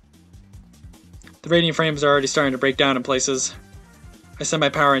 The radiant frames are already starting to break down in places. I send my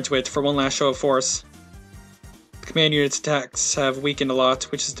power into it for one last show of force. The command unit's attacks have weakened a lot,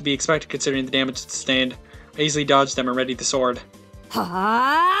 which is to be expected considering the damage it sustained. I easily dodged them and readied the sword.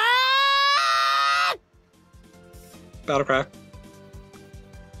 Battlecry.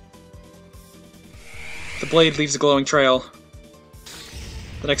 The blade leaves a glowing trail.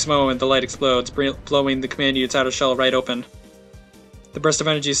 The next moment, the light explodes, blowing the command unit's outer shell right open. The burst of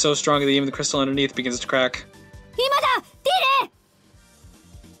energy is so strong that even the crystal underneath begins to crack. 今だディレ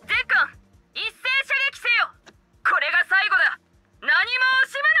ゼッカン、一斉射撃せよ。これが最後だ。何も惜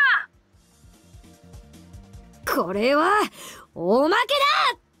しむな。これはおまけ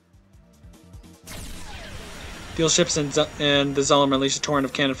だ。 Fuel ships and the Zalem unleash a torrent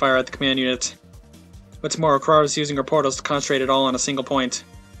of cannon fire at the command unit. What's more, Kirara is using her portals to concentrate it all on a single point.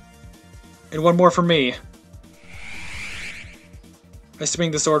 And one more from me. I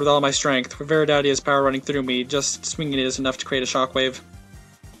swing the sword with all my strength. With Viridatia's power running through me, just swinging it is enough to create a shockwave.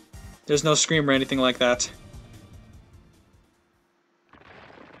 There's no scream or anything like that.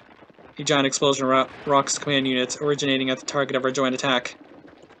 A giant explosion rocks the command unit, originating at the target of our joint attack.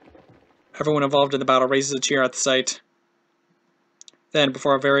 Everyone involved in the battle raises a cheer at the sight. Then,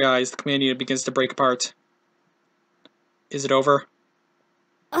 before our very eyes, the command unit begins to break apart. Is it over?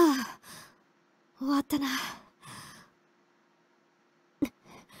 終わったな。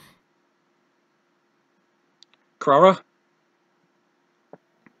Kirara?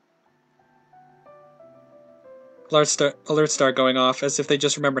 Alerts start going off, as if they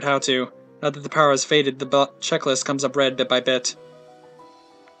just remembered how to. Now that the power has faded, the checklist comes up red bit by bit.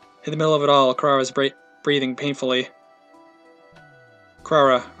 In the middle of it all, Kirara is breathing painfully.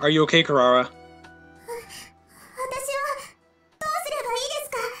 Kirara, are you okay, Kirara?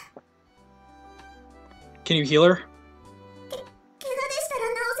 Can you heal her?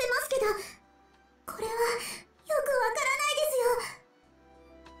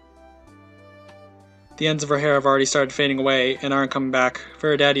 The ends of her hair have already started fading away and aren't coming back.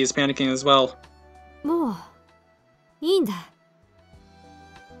 Viridati is panicking as well. もういいんだ。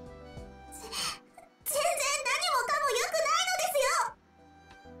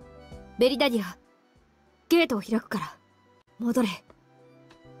ベリダディア、ゲートを開くから戻れ。で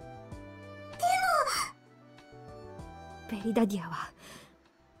もベリダディアは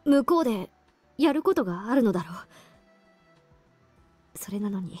向こうでやることがあるのだろう。それな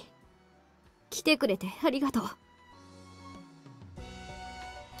のに来てくれてありがとう。キララ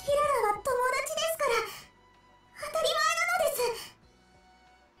は友達ですから当たり前なのです。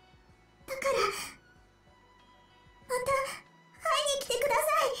だからまた会いに来てくださ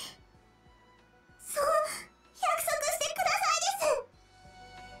い。そう約束してください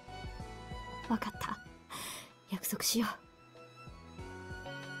です。わかった。約束しよ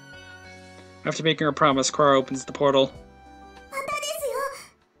う。After making her promise, Kirara opens the portal.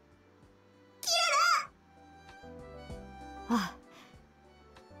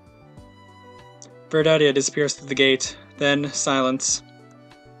 Verdadia disappears through the gate. Then, silence.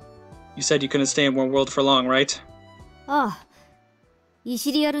 You said you couldn't stay in one world for long, right? ああ。イ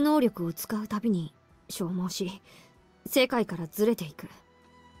シリアル能力を使うたびに消耗し、世界からずれていく。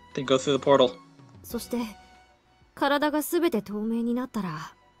Then go through the portal. そして、体がすべて透明になった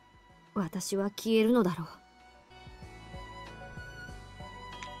ら、私は消えるのだろ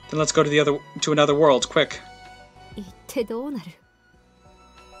う。Then let's go to another world, quick. 行ってどうなる？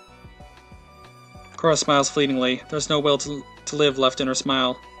 Kirara smiles fleetingly. There's no will to live left in her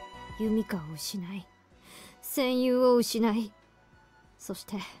smile. ユミカを失い、戦友を失い、そし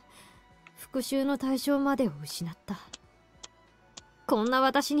て復讐の対象までを失った。こんな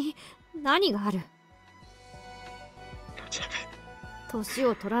私に何がある？年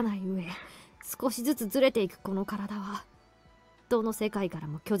を取らない上、少しずつずれていくこの体は、どの世界から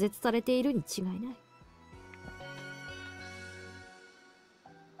も拒絶されているに違いない。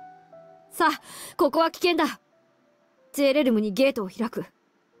さあ、ここは危険だ。ゼーレルムにゲートを開く。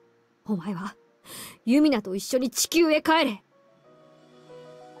お前はユミナと一緒に地球へ帰れ。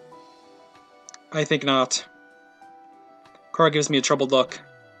I think not. Kirara gives me a troubled look.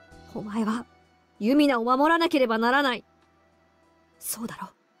 お前はユミナを守らなければならない。そうだろ。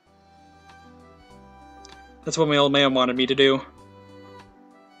That's what my old man wanted me to do.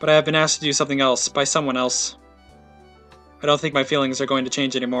 But I have been asked to do something else, by someone else. I don't think my feelings are going to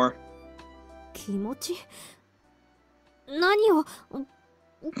change anymore. 気持ち？何を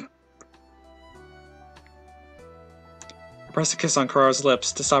I pressed a kiss on Kirara's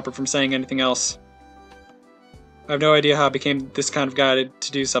lips to stop her from saying anything else. I have no idea how I became this kind of guy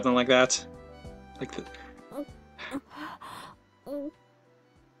to do something like that.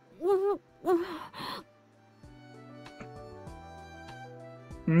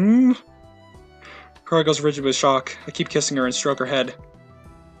 Kirara goes rigid with shock. I keep kissing her and stroke her head.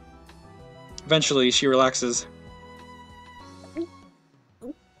 Eventually, she relaxes.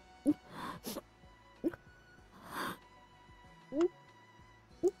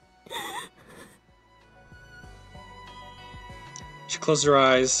 She closes her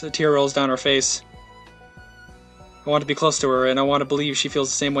eyes. A tear rolls down her face. I want to be close to her, and I want to believe she feels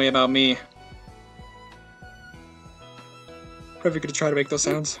the same way about me. Are you gonna try to make those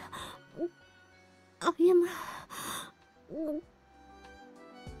sounds? Ayumu.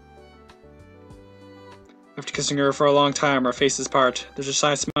 After kissing her for a long time, our faces part. There's a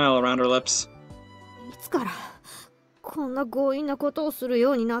shy smile around her lips. いつからこんな強引なことをする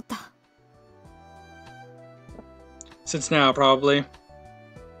ようになった Since now, probably.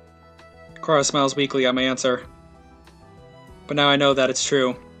 Kirara smiles weakly at my answer. But now I know that it's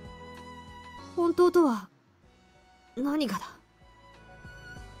true. 本当とは何がだ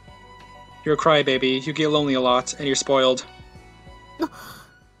You're a crybaby, you get lonely a lot, and you're spoiled.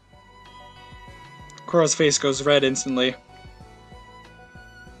 Kirara's face goes red instantly.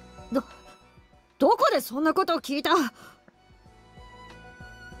 どこでそんなことを聞いた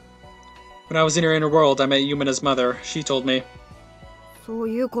When I was in your inner world, I met Yumina's mother. She told me. そう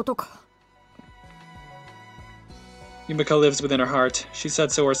いうことか Yumika lives within her heart. She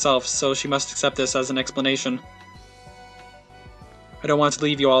said so herself, so she must accept this as an explanation. I don't want to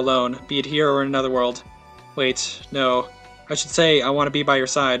leave you all alone, be it here or in another world. Wait, no. I should say I want to be by your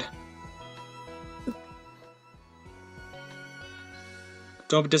side.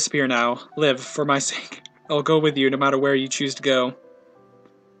 Don't disappear now. Live, for my sake. I'll go with you no matter where you choose to go.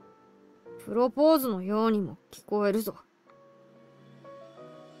 プロポーズのようにも聞こえるぞ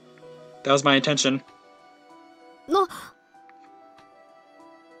That was my intention. な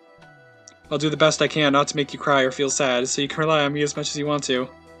I'll do the best I can not to make you cry or feel sad, so you can rely on me as much as you want to.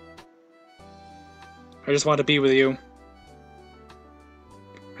 I just want to be with you.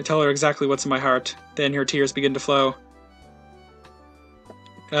 I tell her exactly what's in my heart, then her tears begin to flow.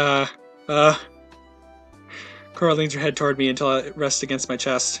 Cora leans her head toward me until it rests against my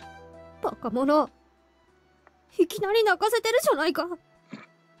chest. バカ者いきなり泣かせてるじゃないか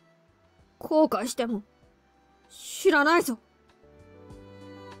後悔しても知らないぞ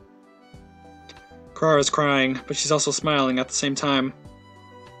Kirara is crying, but she's also smiling at the same time.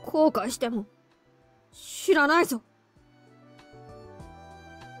 後悔しても知らないぞ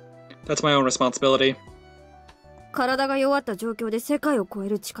That's my own responsibility. 体が弱った状況で世界を超え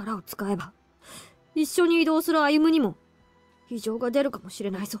る力を使えば一緒に移動する歩夢にも異常が出るかもし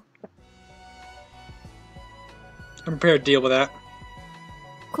れないぞ I'm prepared to deal with that.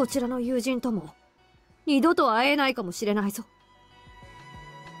 こちらの友人とも二度と会えないかもしれないぞ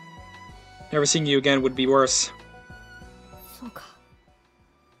Never seeing you again would be worse. そうか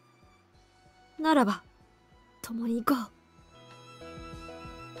ならば共に行こう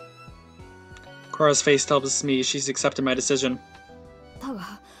Cora's face tells me she's accepted my decision. だ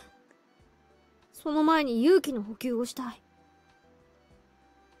がその前に勇気の補給をしたい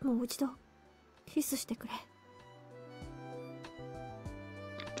もう一度キスしてくれ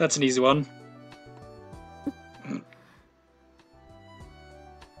That's an easy one.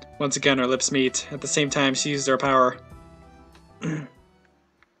 Once again, our lips meet. At the same time, she uses her power. I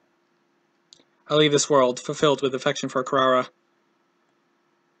leave this world, fulfilled with affection for Kirara.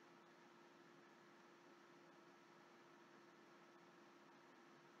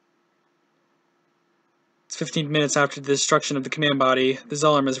 It's 15 minutes after the destruction of the command body. The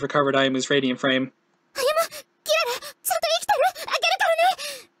Zollarm has recovered Ayumu's radiant frame. Ayumu! Kirara! ちゃんと生きてる！あげるから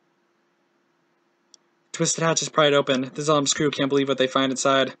ね！ Twisted hatches pried open. The Zollarm's crew can't believe what they find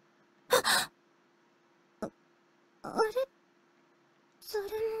inside. あれ誰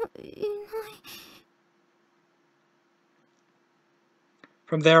もいない。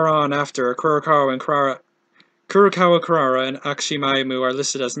 From there on after, Kurokawa Kirara and Akashima Ayumu are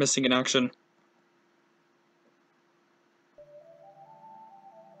listed as missing in action.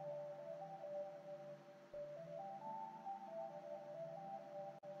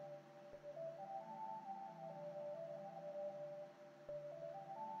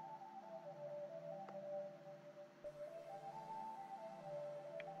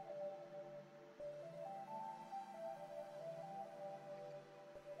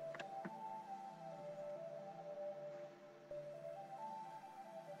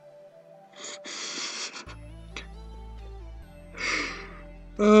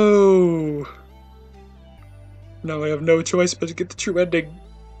 Oh. Now I have no choice but to get the true ending.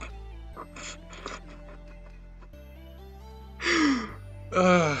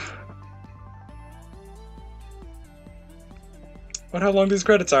 What? How long these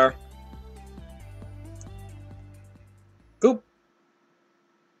credits are? Oop.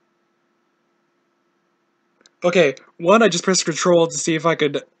 Okay, one, I just pressed control to see if I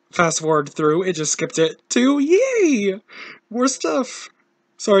could fast forward through. It just skipped it. Two, yay! More stuff.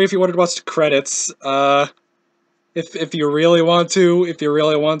 Sorry if you wanted to watch the credits. If you really want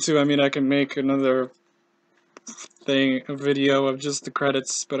to, I mean, I can make another thing, a video of just the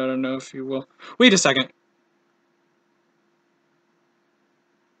credits, but I don't know if you will. Wait a second.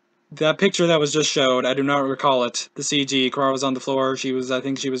 That picture that was just showed, I do not recall it. The CG, Kirara was on the floor, I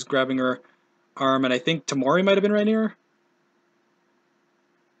think she was grabbing her arm, and I think Tamori might have been right near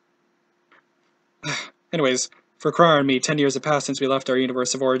her. Anyways, for Kirara and me, 10 years have passed since we left our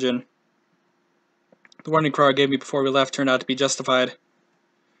universe of origin. The warning Kirara gave me before we left turned out to be justified.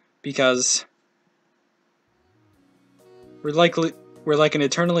 Because we're like an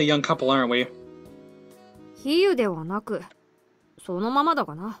eternally young couple, aren't we? 比喩ではなく、そのままだ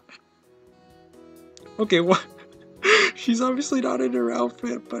がな。 Okay, what? She's obviously not in her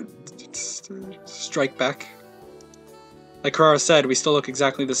outfit, but strike back. Like Kirara said, we still look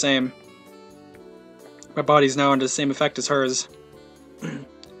exactly the same. My body's now under the same effect as hers.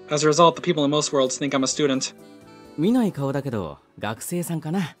 As a result, the people in most worlds think I'm a student. 見ない顔だけど、学生さん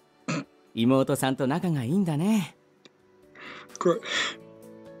かな。妹さんと仲がいいんだね。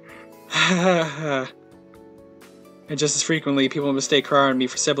And just as frequently, people mistake Kirara and me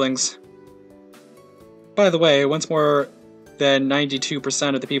for siblings. By the way, once more than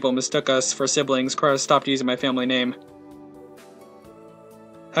 92% of the people mistook us for siblings, Kirara stopped using my family name.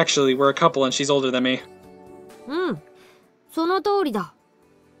 Actually, we're a couple and she's older than me. うん、その通りだ。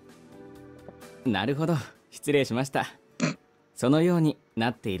なるほど、失礼しました。そのように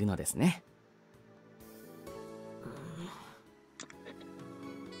なっているのですね。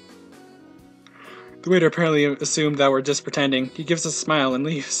The waiter apparently assumed that we're just pretending. He gives us a smile and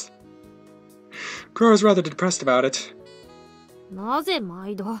leaves. Kirara's rather depressed about it. なぜ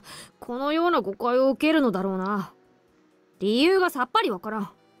毎度このような誤解を受けるのだろうな。理由がさっぱりわからん。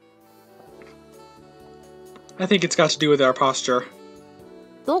I think it's got to do with our posture.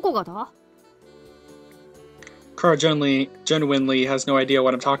 どこがだ? Kirara genuinely has no idea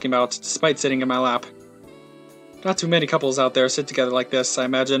what I'm talking about, despite sitting in my lap. Not too many couples out there sit together like this, I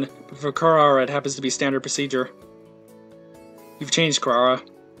imagine, but for Kirara it happens to be standard procedure. You've changed, Kirara.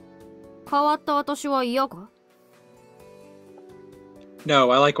 変わった私は嫌か?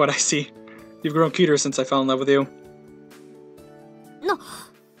 No, I like what I see. You've grown cuter since I fell in love with you. No.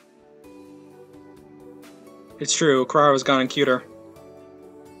 It's true, Kirara's gotten cuter.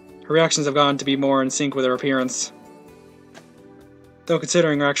 Her reactions have gone to be more in sync with her appearance. Though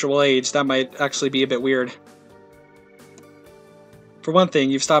considering her actual age, that might actually be a bit weird. For one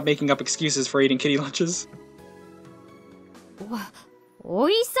thing, you've stopped making up excuses for eating kitty lunches. お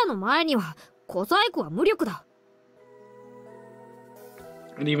いしさの前には小細工は無力だ。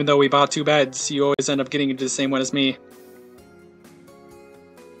 And even though we bought 2 beds, you always end up getting into the same one as me.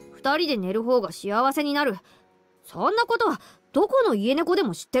 2人で寝る方が幸せになる。そんなことはどこの家猫で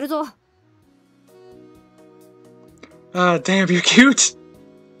も知ってるぞ。 Ah, damn, you're cute!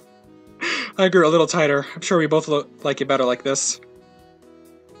 I grew a little tighter. I'm sure we both like it better like this.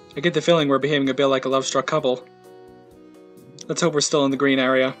 I get the feeling we're behaving a bit like a love-struck couple. Let's hope we're still in the green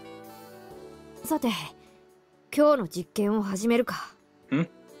area. さて、今日の実験を始めるか。Hmm?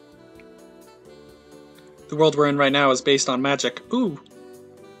 The world we're in right now is based on magic. Ooh!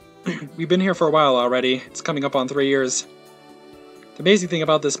 We've been here for a while already. It's coming up on 3 years. The amazing thing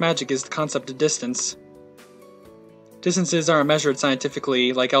about this magic is the concept of distance. Distances aren't measured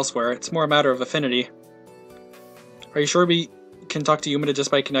scientifically like elsewhere. It's more a matter of affinity. Are you sure we can talk to Yumina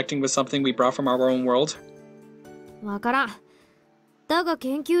just by connecting with something we brought from our own world? わからん。だが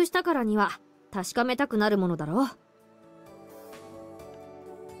研究したからには確かめたくなるものだろう。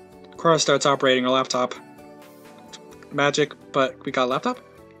Kirara starts operating her laptop. Magic, but we got a laptop?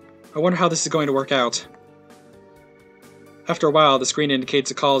 I wonder how this is going to work out. After a while, the screen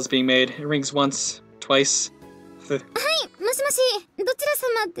indicates a call is being made. It rings once, twice. はい、もしもし、どちら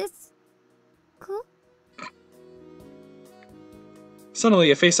様ですか?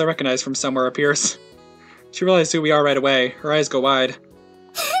 Suddenly, a face I recognize from somewhere appears. She realizes who we are right away. Her eyes go wide. なに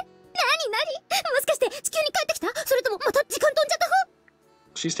もしかして地球に帰ってきた？それともまた時間飛んじゃった方?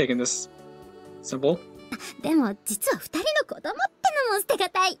 She's taking this simple. でも実は2人の子供ってのも捨てが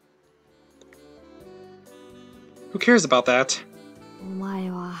たい。Who cares about that? お前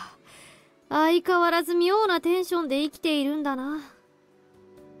相変わらず妙なテンションで生きているんだな。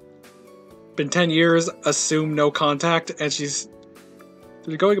Been 10 years, assume no contact, and she's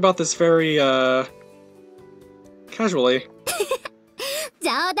going about this very, casually.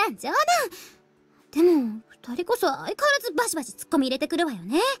 冗談冗談。でも二人こそ相変わらずバシバシツッコミ入れてくるわよ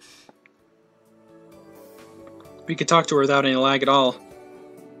ね。We can talk to her without any lag at all.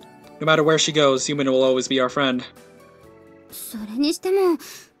 No matter where she goes, Yumina will always be our friend. それにしても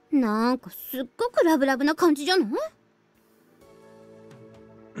なんかすっごくラブラブな感じじゃない？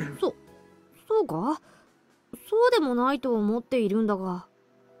そうか？そうでもないと思っているんだが。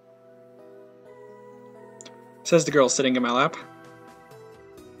Says the girl sitting in my lap.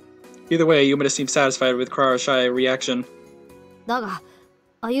 Either way, Yumina seems satisfied with Kirara's shy reaction. だが、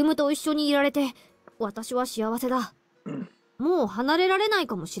歩と一緒にいられて、私は幸せだ。もう離れられない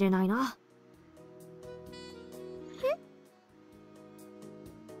かもしれないな。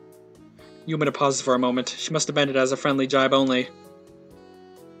Yumina pauses for a moment. She must have meant it as a friendly jibe only.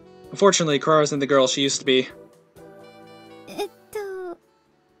 Unfortunately, Kirara isn't the girl she used to be.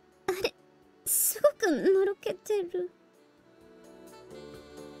 あれ、すごくのろけてる。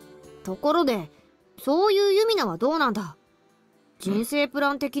ところで、そういうユミナはどうなんだ？人生プ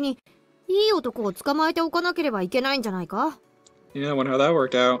ラン的にいい男を捕まえておかなければいけないんじゃないか？ Yeah, I wonder how that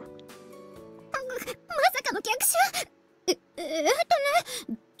worked out. まさかの逆襲？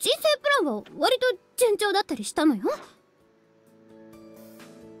人生プランは割と順調だったりしたのよ。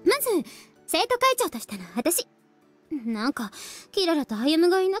まず生徒会長としての私、なんかキララと歩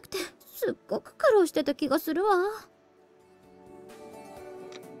がいなくてすっごく苦労してた気がするわ。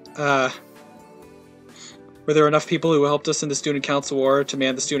Were there enough people who helped us in the student council war to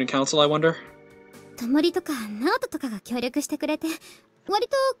man the student council, I wonder? ともりとかナオトとかが協力してくれて、割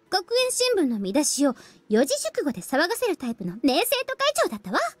と学園新聞の見出しを四字熟語で騒がせるタイプの名生徒会長だっ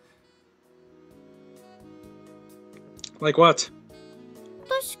たわ。Like what?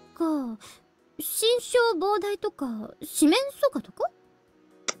 確か新章膨大とか四面楚歌とか。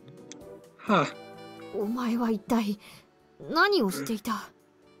Huh. お前は一体何をしていた？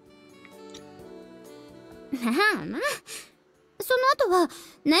まあまあ、その後は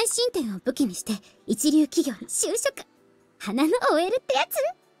内申点を武器にして一流企業に就職。花の OL ってやつ。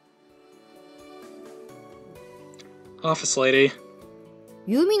Office lady.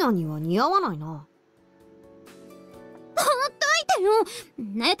 ユミナには似合わないな。ほっといてよ。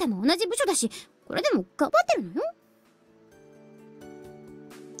ナヤタも同じ部署だし、これでも頑張ってるのよ。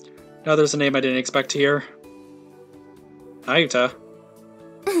Now there's a name I didn't expect to hear. Ayuta.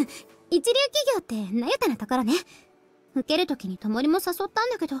 一流企業ってナヤタのところね。受けるときにともりも誘ったん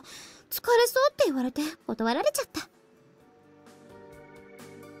だけど、疲れそうって言われて断られちゃった。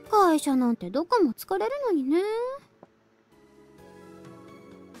会社なんてどこも疲れるのにね。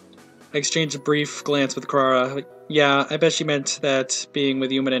I exchanged a brief glance with Kirara. Yeah, I bet she meant that being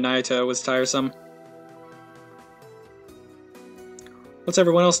with Yumina and Ayuta was tiresome. What's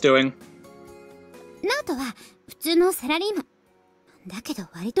everyone else doing? ナオトは普通のサラリーマン。だけど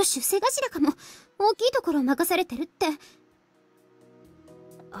割と出世頭かも。大きいところを任されてるって。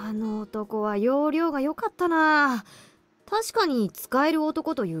あの男は要領が良かったな。確かに使える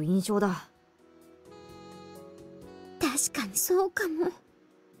男という印象だ。確かにそうかも。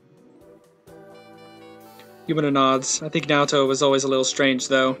Yumina nods. I think Naoto was always a little strange,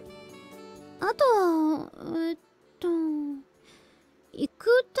 though. あとは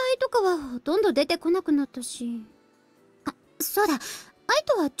育隊とかはほとんど出てこなくなったし。あ、そうだ、アイ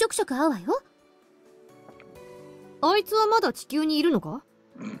とはちょくちょく会うわよ。あいつはまだ地球にいるのか？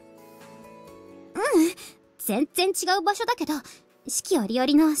全然違う場所だけど、四季折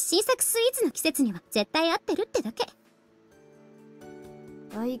々の新作スイーツの季節には絶対合ってるってだけ。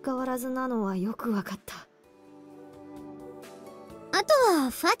相変わらずなのはよくわかった。あとは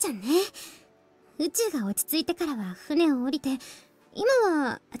ファーちゃんね。宇宙が落ち着いてからは船を降りて、今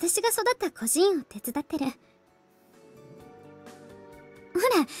は私が育った孤児院を手伝ってる。ほ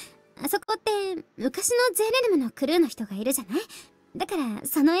ら、あそこって昔のゼーレルムのクルーの人がいるじゃない？だから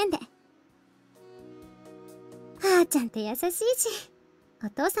その縁で。ファーちゃんって優しいし、お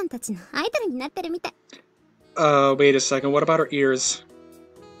父さんたちのアイドルになってるみたい。Wait a second. What about her ears?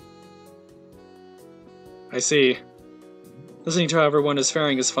 I see. Listening to how everyone is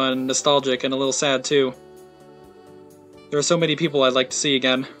faring is fun, nostalgic, and a little sad too. There are so many people I'd like to see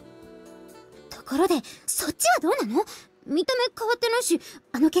again. ところで、そっちはどうなの？見た目変わってないし、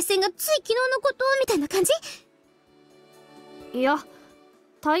あの決戦がつい昨日のことみたいな感じ？いや、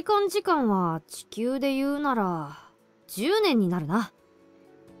体感時間は地球で言うなら10年になるな。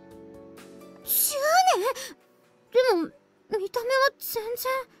10年？でも見た目は全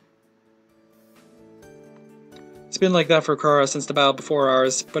然。It's been like that for Kirara since the battle before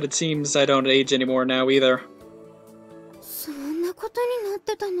ours, but it seems I don't age anymore now either. そんなことになっ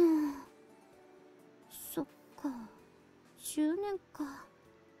てたの。そっか。10年か。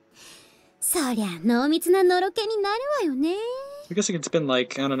そりゃ濃密なのろけになるわよね。I guess it's been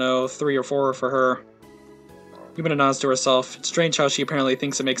like, I don't know, 3 or 4 for her. Yumina nods to herself. It's strange how she apparently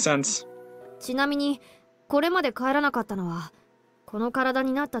thinks it makes sense. ちなみにこれまで帰らなかったのはこの体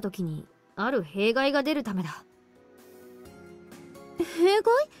になった時にある弊害が出るためだ。弊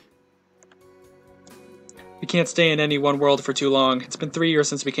害? We can't stay in any one world for too long. It's been 3 years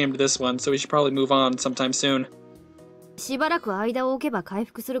since we came to this one, so we should probably move on sometime soon. しばらく間を置けば回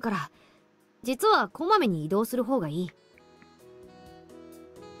復するから実はこまめに移動する方がいい。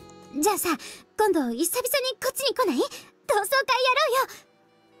じゃあさ、今度久々にこっちに来ない？同窓会やろうよ。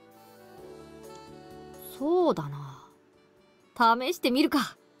そうだな。試してみる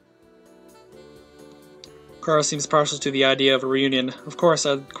か。Kirara seems partial to the idea of a reunion. Of course,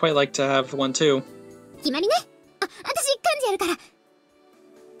 I'd quite like to have one too. 決まりね。あ、私幹事やるから。こ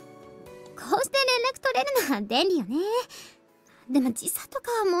うして連絡取れるのは便利よね。でも時差と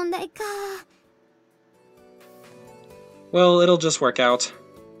かは問題か。Well, it'll just work out.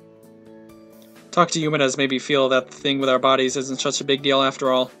 Talk to Yumina has made me feel that the thing with our bodies isn't such a big deal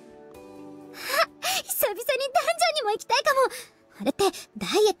after all. あ、久々にダンジョンにも行きたいかも。あれってダ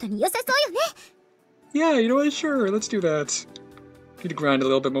イエットに良さそうよね。Yeah, you know what? Sure, let's do that. Need to grind a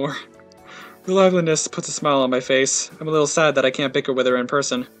little bit more. The liveliness puts a smile on my face. I'm a little sad that I can't bicker with her in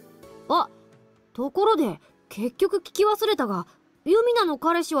person. あ、ところで結局聞き忘れたが、ユミナの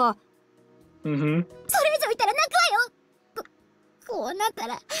彼氏は。それ以上いたら泣くわよ。こうなった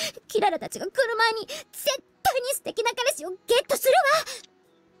らキララたちが来る前に絶対に素敵な彼氏をゲットするわ。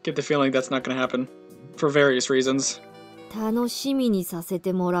Get the feeling that's not gonna happen. For various reasons. 楽しみにさせ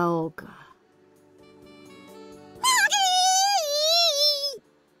てもらおうか。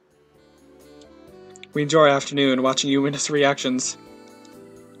We enjoy our afternoon watching Yumina's reactions.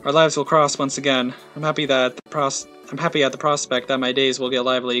 Our lives will cross once again. I'm happy at the prospect that my days will get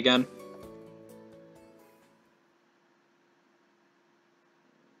lively again.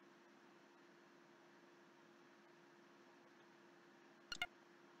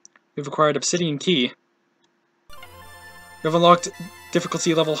 We've acquired Obsidian Key. You have unlocked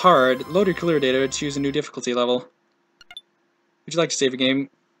difficulty level hard. Load your clear data to choose a new difficulty level. Would you like to save a game?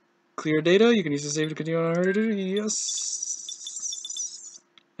 Clear data? You can use the save to continue on hard. Yes.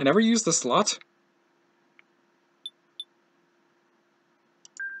 I never used the slot.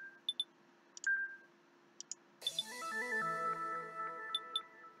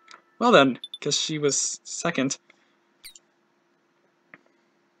 Well then, guess she was second.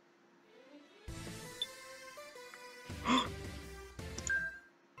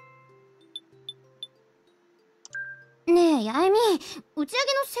ねえ、やいみ、打ち上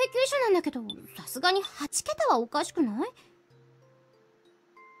げの請求書なんだけど、さすがに8桁はおかしくない？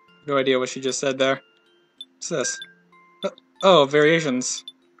 No idea what she just said there. What's this? Oh, variations.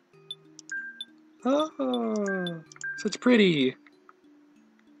 Oh, such pretty.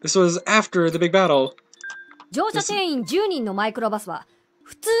 This was after the big battle. 乗車定員10人のマイクロバスは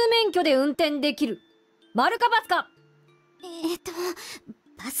普通免許で運転できる。丸かバツか。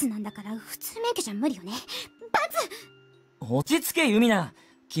バスなんだから普通免許じゃ無理よね。バツ。落ち着けユミナ。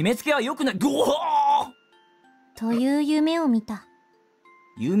決めつけは良くない。という夢を見た。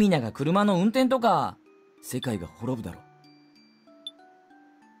ユミナが車の運転とか世界が滅ぶだろ。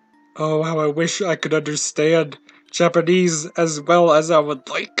Oh, how I wish I could understand Japanese as well as I would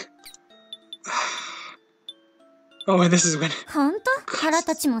like. Oh, and this is when... ほんと腹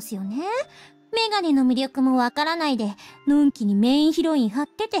立ちますよね。メガネの魅力もわからないで、のんきにメインヒロイン張っ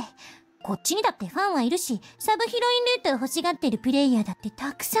てて、こっちにだってファンはいるし、サブヒロインルートを欲しがってるプレイヤーだって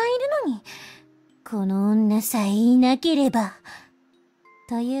たくさんいるのに、この女さえいなければ、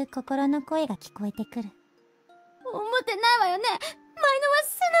という心の声が聞こえてくる。思ってないわよね。前のは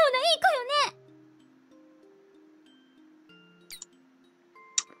素直ないい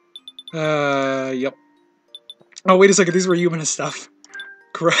子よね。Yep. Oh, wait a second, these were Yumina stuff.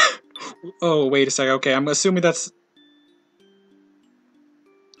 Correct. Oh, wait a second, okay, I'm assuming that's...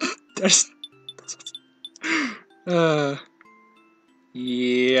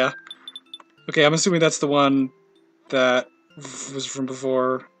 Yeah. Okay, I'm assuming that's the one that was from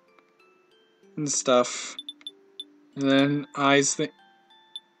before and stuff. And then Eyes thing.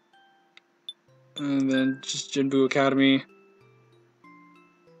 And then just Jinbu Academy.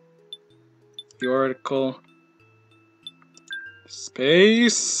 The Oracle.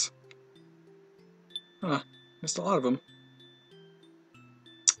 Space. Huh, missed a lot of them.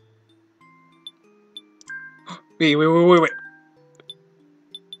 Wait.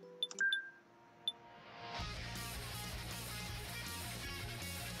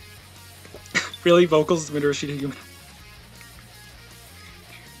 Really? Vocals? Midorishita Yumina.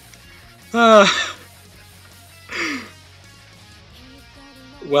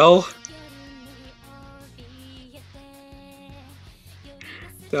 Well,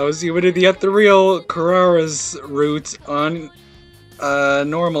 that was Yumina the Ethereal, Kirara's Route on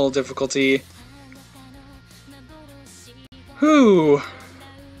normal difficulty. Whew.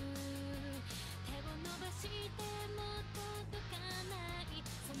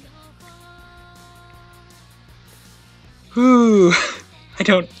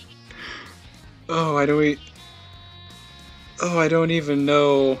 I don't even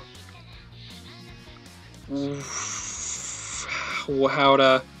know how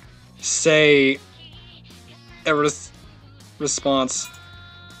to say a response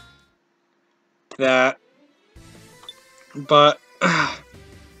to that. But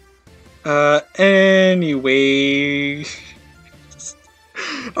anyway,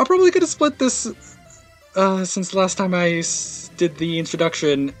 I'm probably gonna split this since last time I did the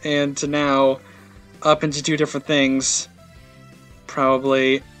introduction and to now up into 2 different things,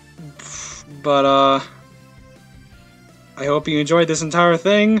 probably. But I hope you enjoyed this entire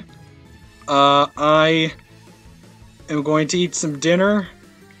thing. I am going to eat some dinner,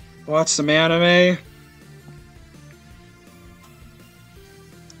 watch some anime.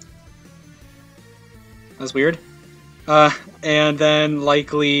 That's weird. And then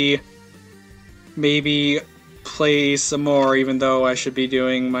likely maybe play some more, even though I should be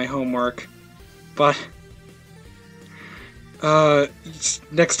doing my homework. But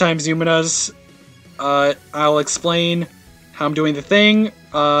next time's Yumina's, I'll explain how I'm doing the thing.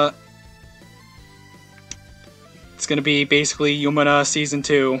 It's gonna be basically Yumina Season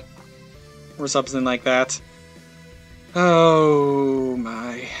 2, or something like that. Oh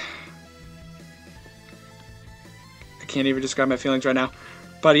my. I can't even describe my feelings right now.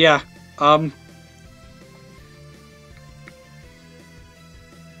 But yeah, I'll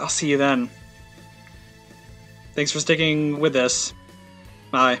see you then. Thanks for sticking with this.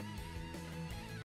 Bye.